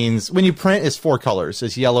 which means when you print, it's 4 colors.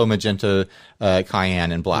 It's yellow, magenta,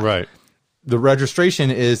 cayenne, and black. Right. The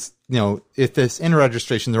registration is, if it's in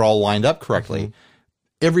registration, they're all lined up correctly.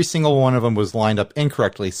 Every single one of them was lined up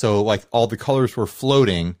incorrectly. So like all the colors were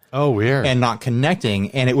floating. Oh, weird. And not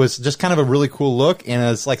connecting. And it was just kind of a really cool look. And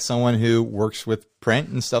as like someone who works with print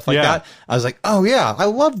and stuff like that, I was like, oh yeah, I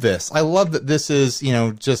love this. I love that this is,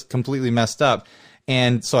 just completely messed up.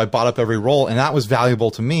 And so I bought up every roll, and that was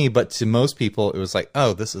valuable to me. But to most people, it was like,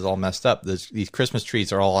 oh, this is all messed up. These Christmas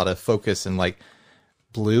trees are all out of focus and like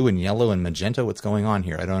blue and yellow and magenta. What's going on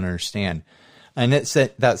here? I don't understand. And it's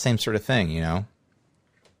that same sort of thing, Yeah,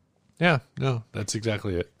 no, that's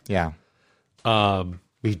exactly it. Yeah.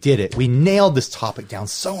 We did it. We nailed this topic down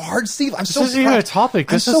so hard, Steve. This isn't even a topic.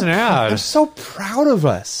 This is an ad. I'm so proud of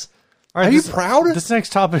us. Are you proud? This next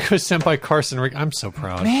topic was sent by Carson Rick. I'm so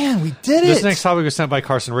proud. Man, we did it. This next topic was sent by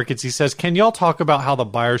Carson Ricketts. He says, can y'all talk about how the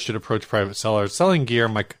buyer should approach private sellers selling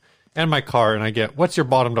gear and my car? And I get, what's your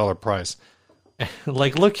bottom dollar price?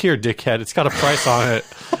 Like, look here, dickhead. It's got a price on it.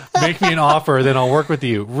 Make me an offer, then I'll work with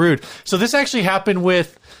you. Rude. So this actually happened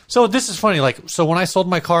with... So this is funny. Like, so when I sold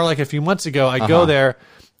my car like a few months ago, I go there,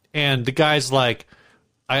 and the guy's like...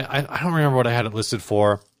 I don't remember what I had it listed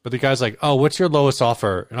for, but the guy's like, oh, what's your lowest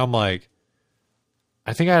offer? And I'm like...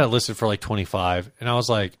 I think I had it listed for like 25, and I was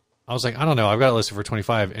like, I was like, I don't know. I've got it listed for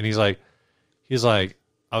 25. And he's like,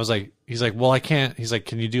 well, I can't. He's like,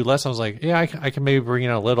 can you do less? I was like, yeah, I can maybe bring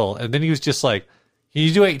in a little. And then he was just like, can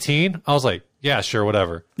you do 18? I was like, yeah, sure,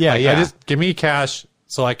 whatever. Yeah, like, yeah. Just give me cash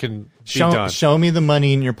so I can be done. Show me the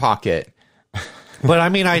money in your pocket. But I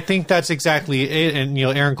mean, I think that's exactly it. And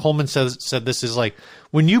Aaron Coleman said this is like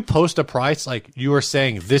when you post a price, like you are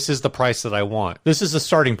saying, this is the price that I want. This is the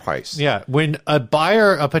starting price. Yeah. When a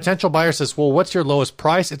potential buyer says, well, what's your lowest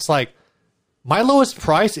price? It's like, my lowest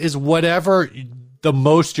price is whatever the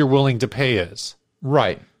most you're willing to pay is.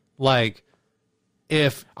 Right. Like,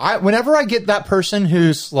 whenever I get that person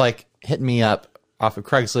who's like hitting me up off of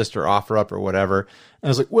Craigslist or OfferUp or whatever, and I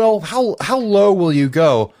was like, well, how low will you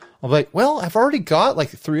go? I'm like, well, I've already got like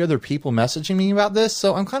 3 other people messaging me about this,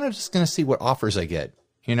 so I'm kind of just going to see what offers I get,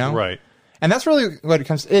 Right. And that's really what it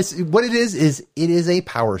comes to. It is a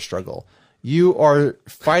power struggle. You are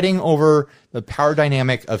fighting over the power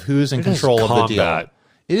dynamic of who's in control of the deal.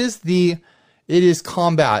 It is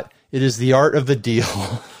combat. It is the art of the deal.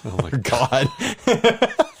 Oh my God.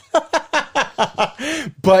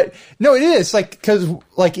 But no, it is because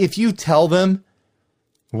if you tell them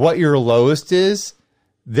what your lowest is,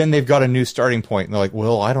 then they've got a new starting point. And they're like,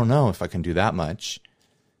 well, I don't know if I can do that much.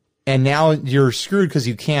 And now you're screwed because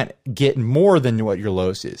you can't get more than what your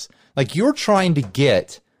lowest is. Like you're trying to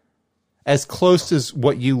get as close as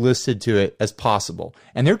what you listed to it as possible.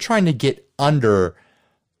 And they're trying to get under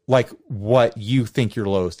like what you think your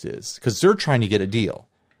lowest is because they're trying to get a deal.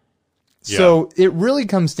 Yeah. So it really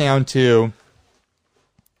comes down to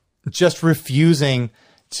just refusing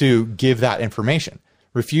to give that information,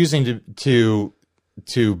 refusing to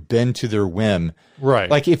bend to their whim.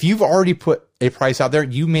 Right. Like if you've already put a price out there,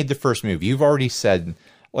 you made the first move. You've already said,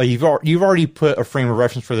 like you've already put a frame of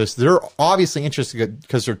reference for this. They're obviously interested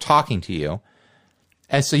because they're talking to you.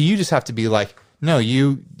 And so you just have to be like, no,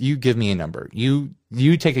 you give me a number. You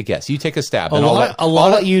take a guess. You take a stab. And I'll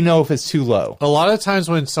let you know if it's too low. A lot of times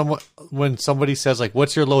when somebody says like,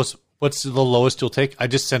 what's the lowest you'll take? I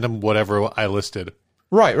just send them whatever I listed.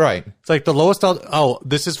 Right. It's like the lowest.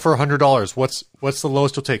 This is for $100. What's the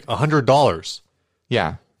lowest you'll take? $100.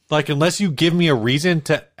 Yeah. Like unless you give me a reason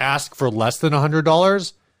to ask for less than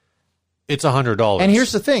 $100, it's $100. And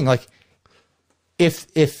here's the thing: like, if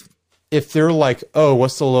they're like, oh,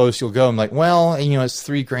 what's the lowest you'll go? I'm like, well, it's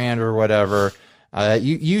 $3,000 or whatever.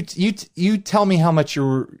 You tell me how much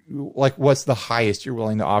you're like, what's the highest you're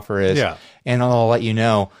willing to offer is, yeah, and I'll let you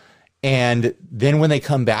know. And then when they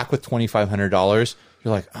come back with $2,500,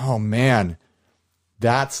 you're like, oh man,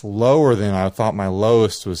 that's lower than I thought my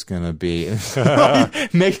lowest was going to be.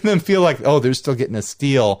 Making them feel like, oh, they're still getting a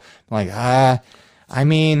steal. I'm like,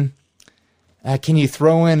 can you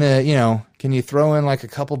throw in like a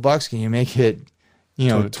couple bucks? Can you make it,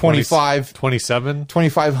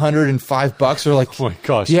 2,505 or like, oh my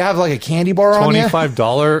gosh, do you have like a candy bar on you?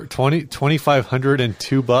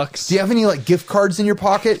 $2,502. Do you have any like gift cards in your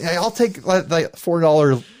pocket? I'll take like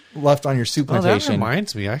 $4 left on your soup notation. That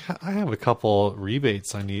reminds me, I have a couple rebate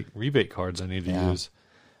cards I need to use.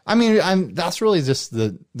 I mean, that's really just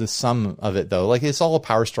the sum of it though. Like it's all a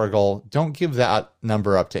power struggle. Don't give that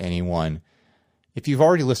number up to anyone. If you've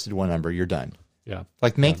already listed one number, you're done. Yeah.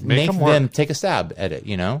 Like make them take a stab at it,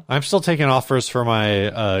 I'm still taking offers for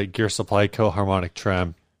my Gear Supply Co. harmonic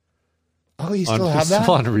trem. Oh, you still have that?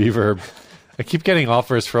 Still on Reverb. I keep getting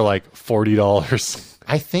offers for like $40.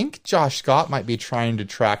 I think Josh Scott might be trying to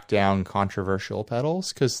track down controversial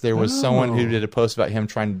pedals because there was someone who did a post about him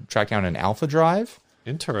trying to track down an Alpha Drive.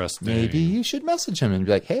 Interesting. Maybe you should message him and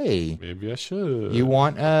be like, "Hey, maybe I should. You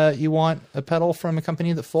want a pedal from a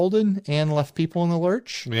company that folded and left people in the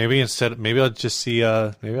lurch? Maybe I'll just see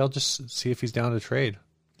if he's down to trade.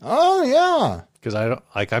 Oh yeah, because I'm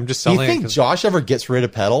just selling. Do you think Josh ever gets rid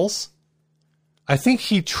of pedals? I think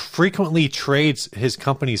he frequently trades his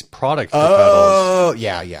company's product for pedals. Oh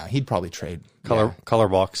yeah, he'd probably trade color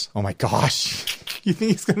box. Oh my gosh, you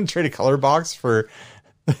think he's going to trade a color box for?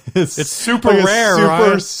 It's super rare,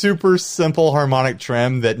 right? Super simple harmonic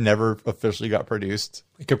trem that never officially got produced.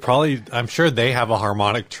 You could probably, I'm sure they have a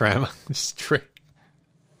harmonic trem.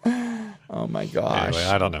 Oh my gosh. Anyway,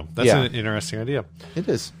 I don't know. That's an interesting idea. It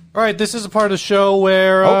is. All right, this is a part of the show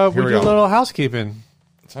where we do a little housekeeping.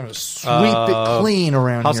 Time to sweep it clean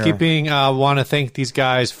around housekeeping. I want to thank these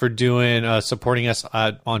guys for doing supporting us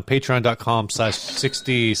on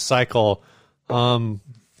patreon.com/60cycle.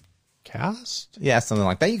 Cast? Yeah, something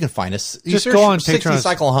like that. You can find us. Just go on Patreon. 60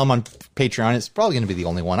 Cycle Hum on Patreon. It's probably going to be the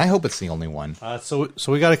only one. I hope it's the only one. So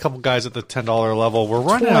we got a couple guys at the $10 level. We're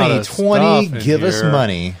running out of 20, stuff give us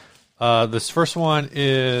money. This first one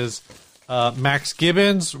is Max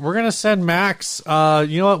Gibbons. We're going to send Max. You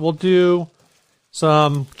know what? We'll do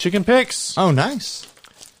some chicken picks. Oh, nice.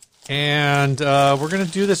 And we're going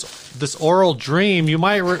to do this Oral Dream. You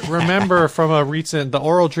might remember from a recent, the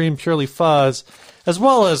Oral Dream Purely Fuzz, as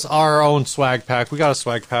well as our own swag pack. We got a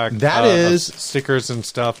swag pack. That is stickers and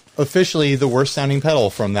stuff. Officially the worst sounding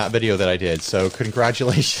pedal from that video that I did. So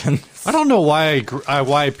congratulations. I don't know why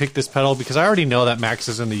I picked this pedal, because I already know that Max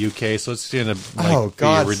is in the UK, so it's going to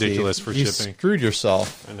be ridiculous Steve, for you shipping. Screwed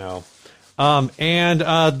yourself. I know. And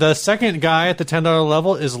the second guy at the $10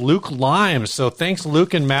 level is Luke Lime. So thanks,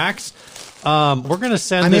 Luke and Max. We're going to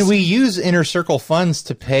send. I mean, we use Inner Circle funds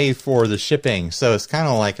to pay for the shipping, so it's kind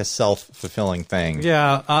of like a self-fulfilling thing.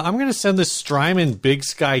 Yeah, I'm going to send this Strymon Big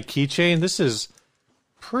Sky keychain. This is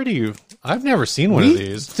pretty. I've never seen one of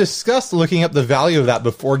these. We discussed looking up the value of that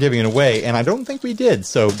before giving it away, and I don't think we did.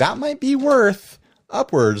 So that might be worth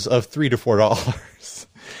upwards of $3 to $4.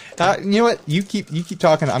 You know what? You keep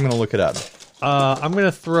talking. I'm going to look it up. I'm going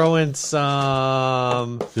to throw in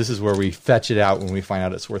some... This is where we fetch it out when we find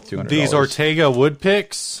out it's worth $200. These Ortega wood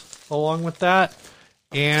picks along with that.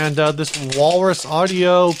 And this Walrus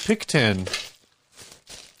Audio pick tin.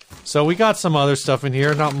 So we got some other stuff in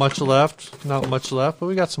here. Not much left, but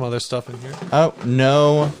we got some other stuff in here. Oh,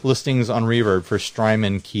 no listings on Reverb for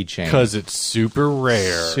Strymon keychain. Because it's super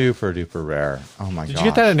rare. Super duper rare. Oh my god. Did you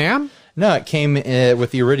get that at NAMM? No, it came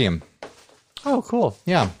with the Iridium. Oh, cool.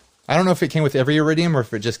 Yeah. I don't know if it came with every Iridium or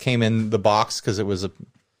if it just came in the box because it was a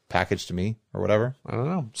package to me or whatever. I don't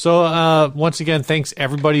know. So once again, thanks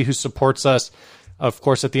everybody who supports us. Of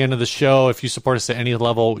course, at the end of the show, if you support us at any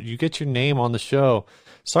level, you get your name on the show.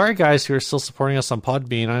 Sorry, guys, who are still supporting us on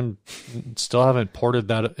Podbean. I'm still haven't ported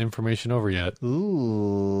that information over yet.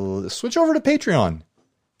 Ooh, switch over to Patreon.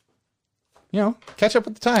 You know, catch up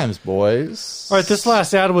with the times, boys. All right, this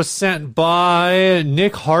last ad was sent by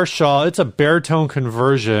Nick Harshaw. It's a baritone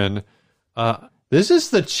conversion. This is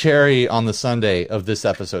the cherry on the sundae of this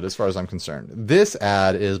episode, as far as I'm concerned. This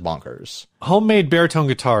ad is bonkers. Homemade baritone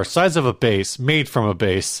guitar, size of a bass, made from a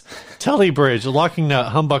bass. Telly bridge, locking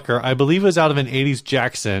nut, humbucker. I believe it was out of an 80s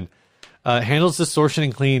Jackson. Handles distortion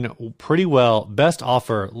and clean pretty well. Best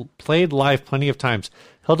offer. Played live plenty of times.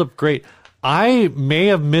 Held up great. I may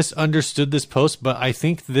have misunderstood this post, but I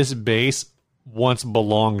think this bass once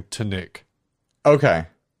belonged to Nick. Okay.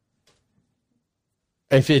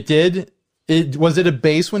 If it did, was it a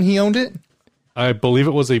bass when he owned it? I believe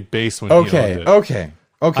it was a bass when he owned it. Okay,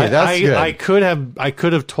 that's good. I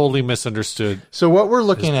could have totally misunderstood. So what we're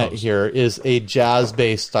looking at here is a jazz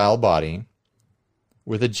bass style body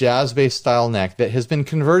with a jazz bass style neck that has been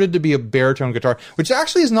converted to be a baritone guitar, which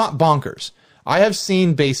actually is not bonkers. I have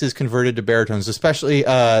seen basses converted to baritones, especially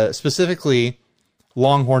specifically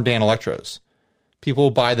Longhorn Dan Electros.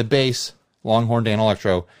 People buy the bass Longhorn Dan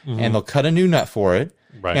Electro, and they'll cut a new nut for it.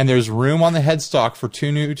 Right. And there's room on the headstock for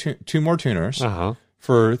two more tuners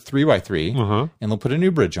for 3x3, and they'll put a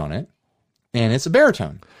new bridge on it, and it's a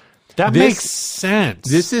baritone. That makes sense.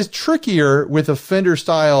 This is trickier with a Fender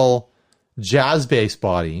style jazz bass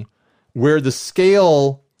body, where the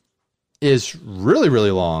scale is really,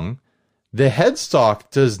 really long. The headstock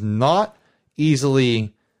does not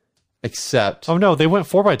easily accept. Oh no, they went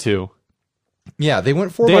 4x2. Yeah, they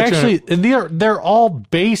went 4x2. They actually, and they're all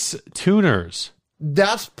bass tuners.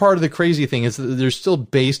 That's part of the crazy thing is that there's still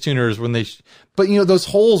bass tuners when they, but you know those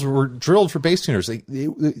holes were drilled for bass tuners.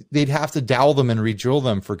 They'd have to dowel them and re-drill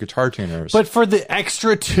them for guitar tuners. But for the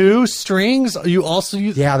extra 2 strings, you also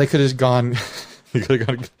use. Yeah, they could have gone. They could have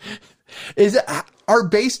gone. Are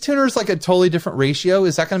bass tuners like a totally different ratio?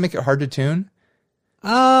 Is that going to make it hard to tune?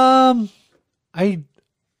 I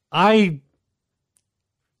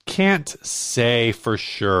can't say for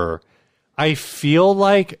sure. I feel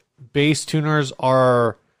like bass tuners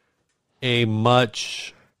are a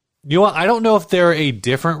much... You know what? I don't know if they're a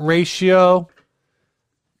different ratio.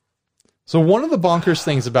 So one of the bonkers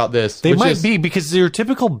things about this... They might be, because your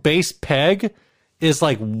typical bass peg is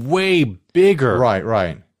like way bigger.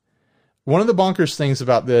 Right. One of the bonkers things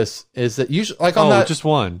about this is that usually, like on that, just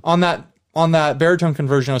one on that baritone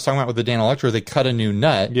conversion I was talking about with the Dan Electro, they cut a new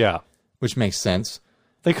nut. Yeah, which makes sense.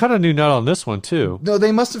 They cut a new nut on this one too. No,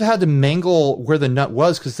 they must have had to mangle where the nut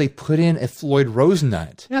was because they put in a Floyd Rose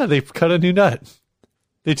nut. Yeah, they cut a new nut.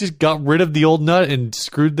 They just got rid of the old nut and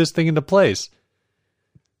screwed this thing into place.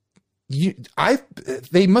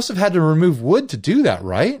 They must have had to remove wood to do that,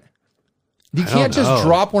 right? You can't just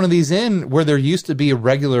drop one of these in where there used to be a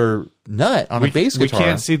regular nut on a bass guitar. We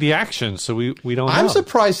can't see the action, so we don't know. I'm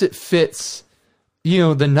surprised it fits,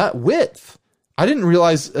 the nut width. I didn't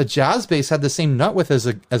realize a jazz bass had the same nut width as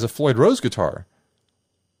a Floyd Rose guitar.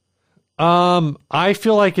 I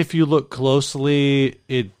feel like if you look closely,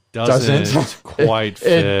 it doesn't quite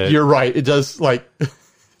fit. You're right. It does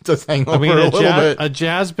does hang over a little bit. A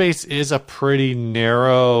jazz bass is a pretty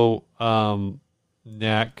narrow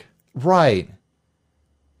neck. Right.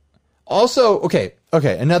 Also, okay,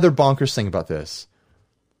 another bonkers thing about this.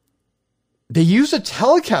 They use a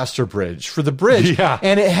Telecaster bridge for the bridge,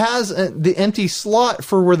 and it has the empty slot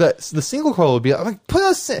for where the single coil would be. I'm like,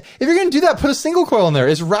 if you're going to do that, put a single coil in there.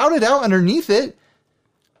 It's routed out underneath it.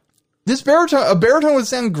 A baritone would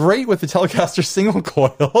sound great with the Telecaster single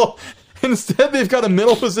coil. Instead, they've got a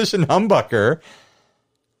middle position humbucker.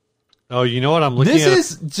 Oh, you know what I'm looking at?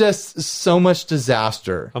 This is just so much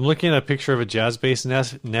disaster. I'm looking at a picture of a jazz bass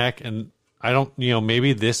neck, and I don't,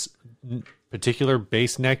 maybe this particular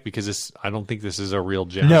bass neck, because I don't think this is a real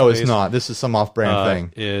jazz bass. No, it's not. This is some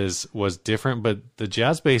off-brand thing. Was different, but the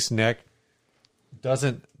jazz bass neck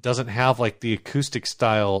doesn't have like the acoustic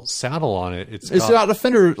style saddle on it. It's got the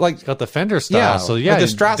Fender, it's got the Fender style. Yeah, so yeah, like the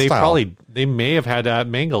Strat style. They may have had to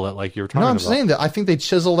mangle it like you were talking about. No, I'm saying that I think they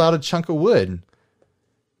chiseled out a chunk of wood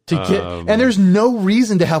to get, and there's no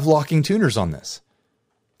reason to have locking tuners on this.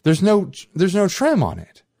 There's no trim on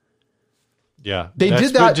it. Yeah, they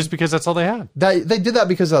did that just because that's all they had. They did that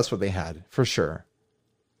because that's what they had, for sure.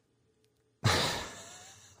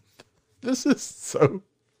 This is so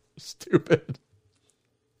stupid.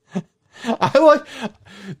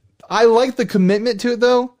 I like the commitment to it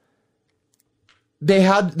though.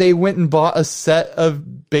 They went and bought a set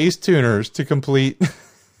of bass tuners to complete,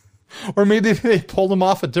 or maybe they pulled them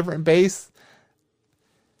off a different bass.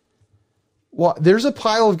 Well, there's a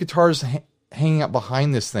pile of guitars hanging out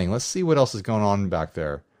behind this thing. Let's see what else is going on back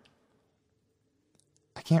there.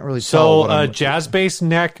 I can't really tell. So, jazz bass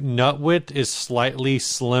neck nut width is slightly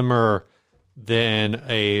slimmer than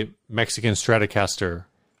a Mexican Stratocaster.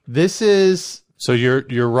 This is... So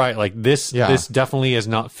you're right. Like this definitely is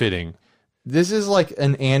not fitting. This is like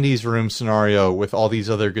an Andy's room scenario with all these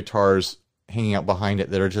other guitars hanging out behind it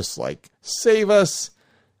that are just like, save us.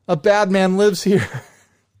 A bad man lives here.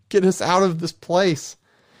 Get us out of this place.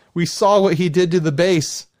 We saw what he did to the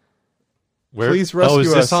bass. Please rescue us. Oh,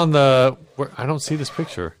 is this on the... I don't see this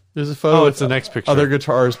picture. There's a photo. Oh, it's the next picture. Other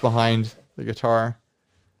guitars behind the guitar.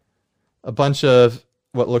 A bunch of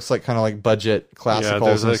what looks like kind of like budget classicals. Yeah,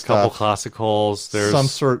 there's a couple classicals. There's some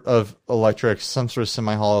sort of electric, some sort of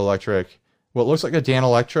semi-hollow electric. What looks like a Dan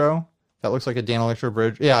Electro. That looks like a Dan Electro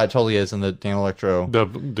bridge. Yeah, it totally is in the Dan Electro.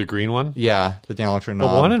 The green one? Yeah, the Dan Electro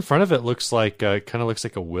knob. The one in front of it looks like kind of looks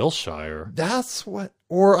like a Wilshire. That's what...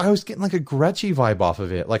 Or I was getting like a Gretschy vibe off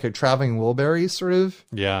of it. Like a Traveling Wilburys sort of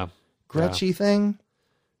Gretschy thing.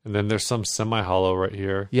 And then there's some semi-hollow right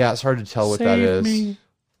here. Yeah, it's hard to tell what that is. Me.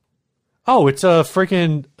 Oh, it's a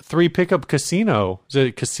freaking 3-pickup Casino. Is it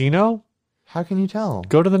a Casino? How can you tell?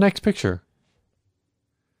 Go to the next picture.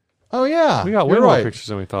 Oh, yeah. We got way more pictures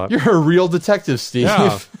than we thought. You're a real detective, Steve.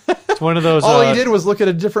 Yeah. It's one of those... All he did was look at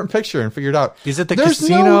a different picture and figure it out. Is it the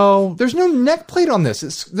Casino? There's no neck plate on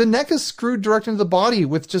this. The neck is screwed direct into the body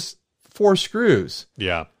with just 4 screws.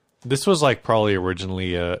 Yeah. This was like probably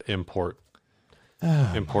originally import.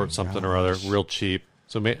 Import something or other. Real cheap.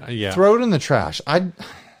 So, yeah. Throw it in the trash.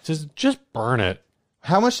 Just burn it.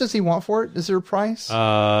 How much does he want for it? Is there a price?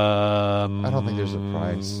 I don't think there's a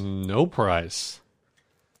price. No price.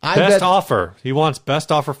 Best offer. He wants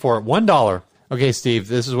best offer for it. $1. Okay, Steve,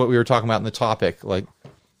 this is what we were talking about in the topic. Like,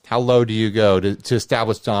 how low do you go to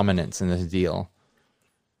establish dominance in this deal?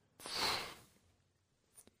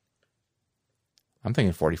 I'm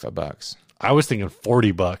thinking $45. I was thinking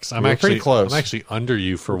 $40. I'm actually pretty close. I'm actually under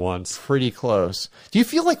you for once. Pretty close. Do you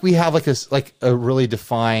feel like we have like a really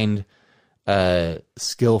defined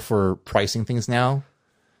skill for pricing things now?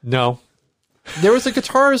 No. There was a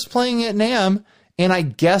guitarist playing at NAMM. And I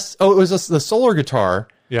guess, it was the solar guitar.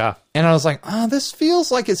 Yeah. And I was like, this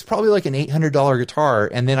feels like it's probably like an $800 guitar.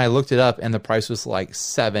 And then I looked it up and the price was like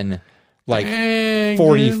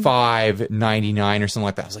 $45.99 or something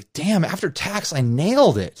like that. I was like, damn, after tax, I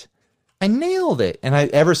nailed it. And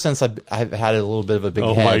ever since I've had a little bit of a big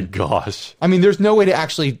head. Oh my gosh. I mean, there's no way to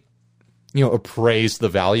actually, appraise the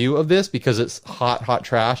value of this because it's hot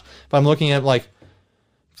trash. But I'm looking at like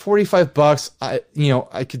 $45. I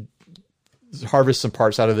could harvest some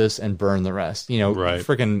parts out of this and burn the rest. Right.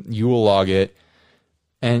 Freaking Yule log it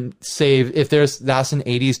and save. If that's an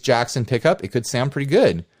 80s Jackson pickup, it could sound pretty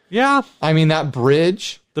good. Yeah. I mean, that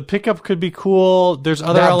bridge. The pickup could be cool. There's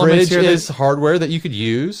other elements here. That bridge is hardware that you could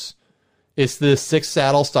use. It's the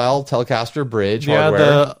 6-saddle style Telecaster bridge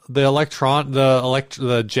hardware.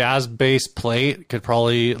 The jazz bass plate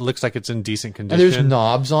looks like it's in decent condition. And there's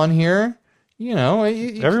knobs on here. You know,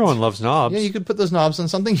 everyone loves knobs. Yeah, you could put those knobs on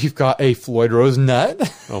something. You've got a Floyd Rose nut.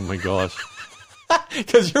 Oh my gosh.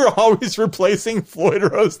 Because you're always replacing Floyd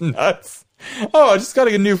Rose nuts. Oh, I just got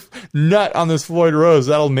a new nut on this Floyd Rose.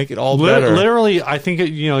 That'll make it all better. Literally, I think,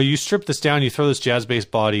 you strip this down, you throw this jazz bass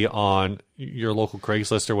body on your local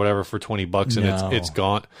Craigslist or whatever for $20 and it's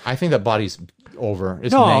gone. I think that body's over.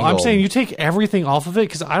 It's no, mangled. I'm saying you take everything off of it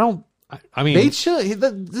because I mean,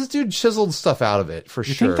 this dude chiseled stuff out of it for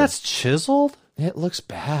sure. You think that's chiseled? It looks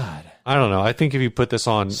bad. I don't know. I think if you put this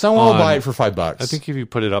on, someone will buy it for $5. I think if you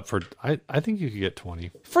put it up for, I think you could get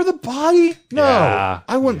 20 for the body. No, yeah,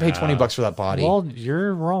 I wouldn't pay $20 for that body. Well,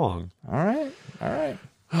 you're wrong. All right.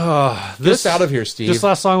 This out of here, Steve. This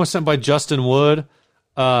last song was sent by Justin Wood.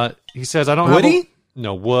 He says, "I don't Woody? have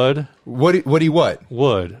no Wood. Woody what?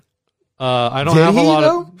 Wood. I don't have a lot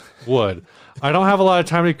of Wood. I don't have a lot of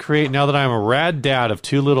time to create now that I'm a rad dad of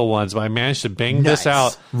 2 little ones, but I managed to bang this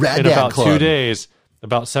out in about 2 days,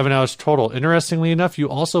 about 7 hours total. Interestingly enough, you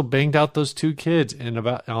also banged out those 2 kids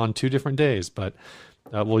on 2 different days, but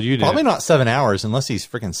you did. Probably not 7 hours unless he's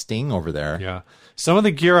freaking Sting over there. Yeah. Some of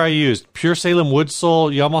the gear I used: Pure Salem Wood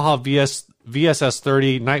Sole, Yamaha VSS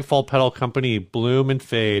 30, Nightfall Pedal Company, Bloom and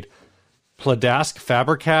Fade, Pladask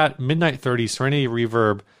Fabricat, Midnight 30, Serenity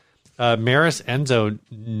Reverb, Maris Enzo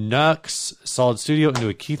Nux Solid Studio into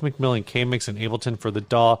a Keith McMillan K-Mix in Ableton for the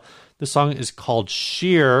DAW. The song is called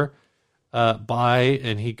Sheer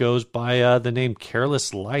and he goes by the name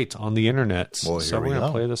Careless Light on the internet. Well, so we're going to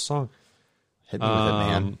play this song. Hit me with it,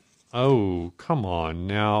 man. Oh, come on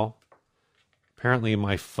now. Apparently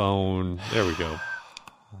my phone... There we go.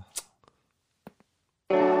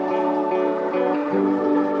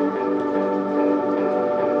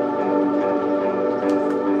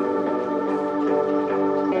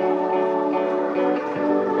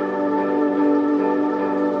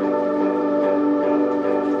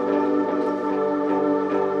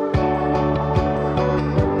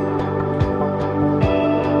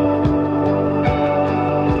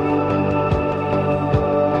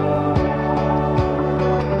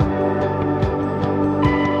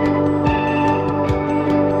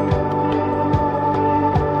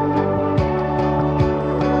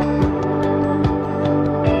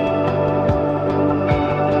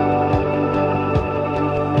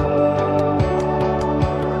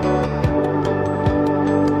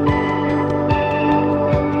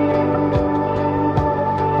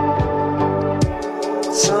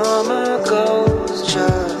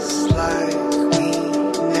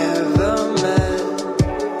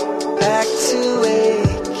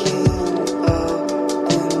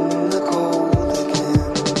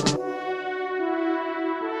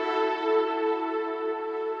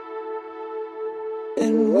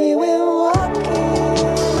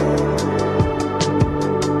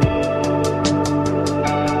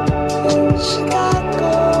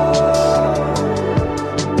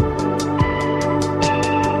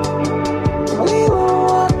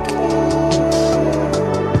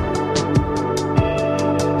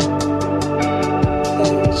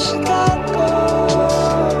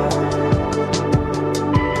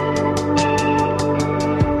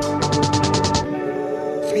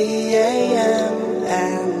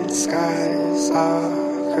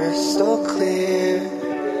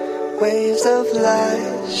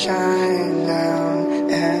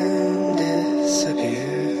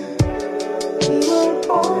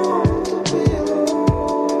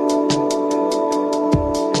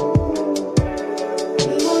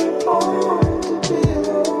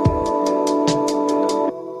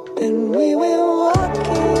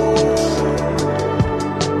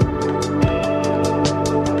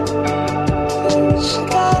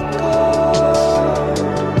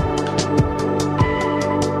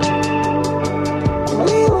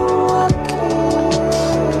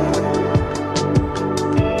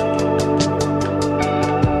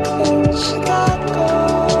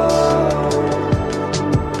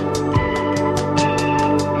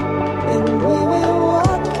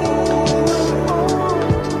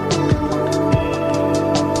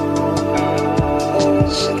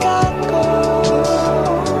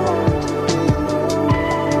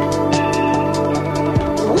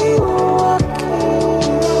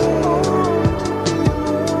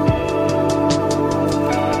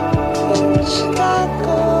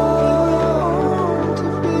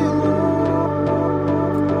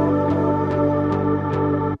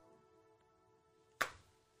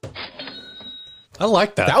 I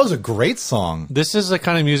like that. That was a great song. This is the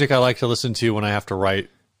kind of music I like to listen to when I have to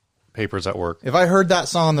write papers at work. If I heard that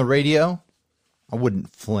song on the radio, I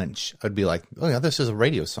wouldn't flinch. I'd be like, oh, yeah, this is a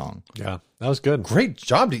radio song. Yeah, that was good. Great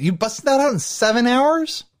job. You busted that out in 7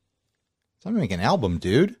 hours? So I'm going to make an album,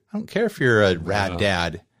 dude. I don't care if you're a rad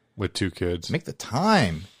dad. With 2 kids. Make the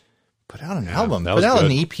time. Put out an album. Put out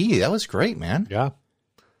an EP. That was great, man. Yeah.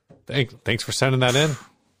 Thanks for sending that in.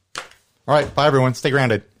 All right. Bye, everyone. Stay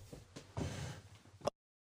grounded.